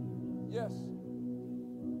 Yes.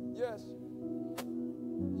 Yes.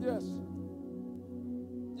 Yes.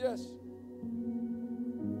 Yes.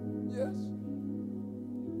 Yes.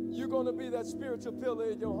 You're going to be that spiritual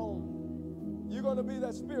pillar in your home. You're going to be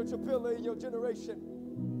that spiritual pillar in your generation.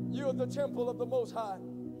 You're the temple of the Most High.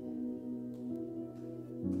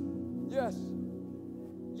 Yes.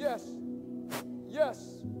 Yes.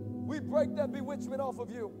 Yes. We break that bewitchment off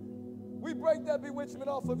of you. We break that bewitchment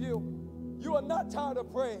off of you. You are not tired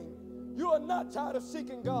of praying. You are not tired of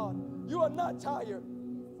seeking God. You are not tired.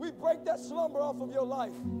 We break that slumber off of your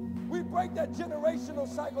life. We break that generational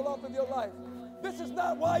cycle off of your life. This is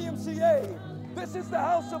not YMCA. This is the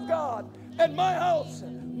house of God. And my house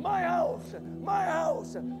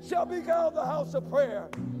shall be called the house of prayer.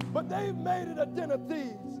 But they've made it a den of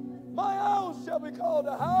thieves. My house shall be called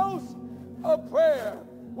a house of prayer.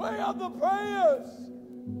 Where are the prayers?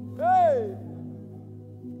 Hey.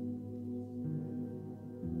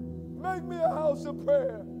 Make me a house of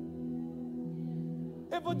prayer.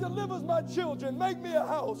 If it delivers my children, make me a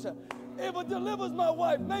house. If it delivers my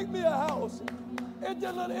wife, make me a house. If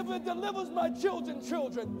it delivers my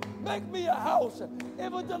children, make me a house.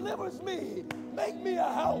 If it delivers me, make me a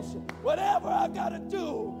house. Whatever I got to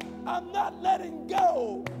do, I'm not letting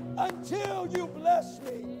go until you bless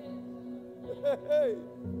me. Hey.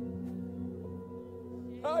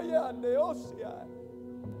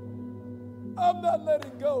 I'm not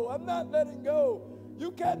letting go. I'm not letting go.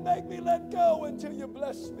 You can't make me let go until you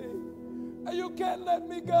bless me. And you can't let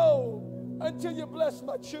me go until you bless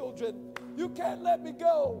my children. You can't let me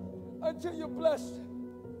go until you bless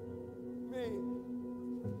me.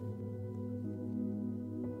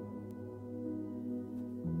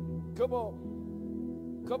 Come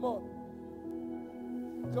on. Come on.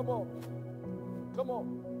 Come on. Come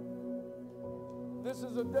on. This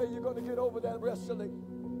is the day you're going to get over that wrestling.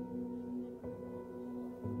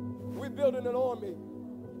 We're building an army.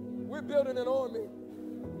 We're building an army.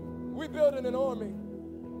 We're building an army.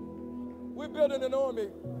 We're building an army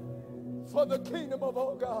for the kingdom of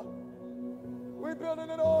our God. We're building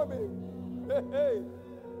an army. Hey, hey.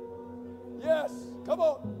 Yes. Come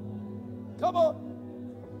on. Come on.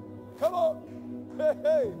 Come on. Hey,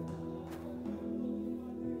 hey.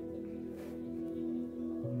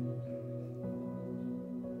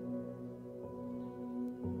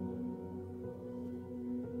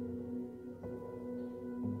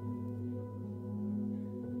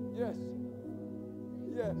 Yes.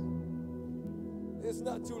 Yes. It's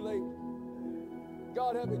not too late.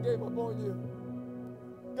 God haven't gave up on you.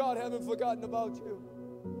 God haven't forgotten about you.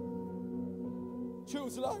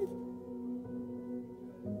 Choose life.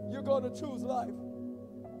 You're going to choose life.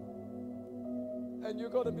 And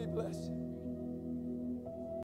you're going to be blessed.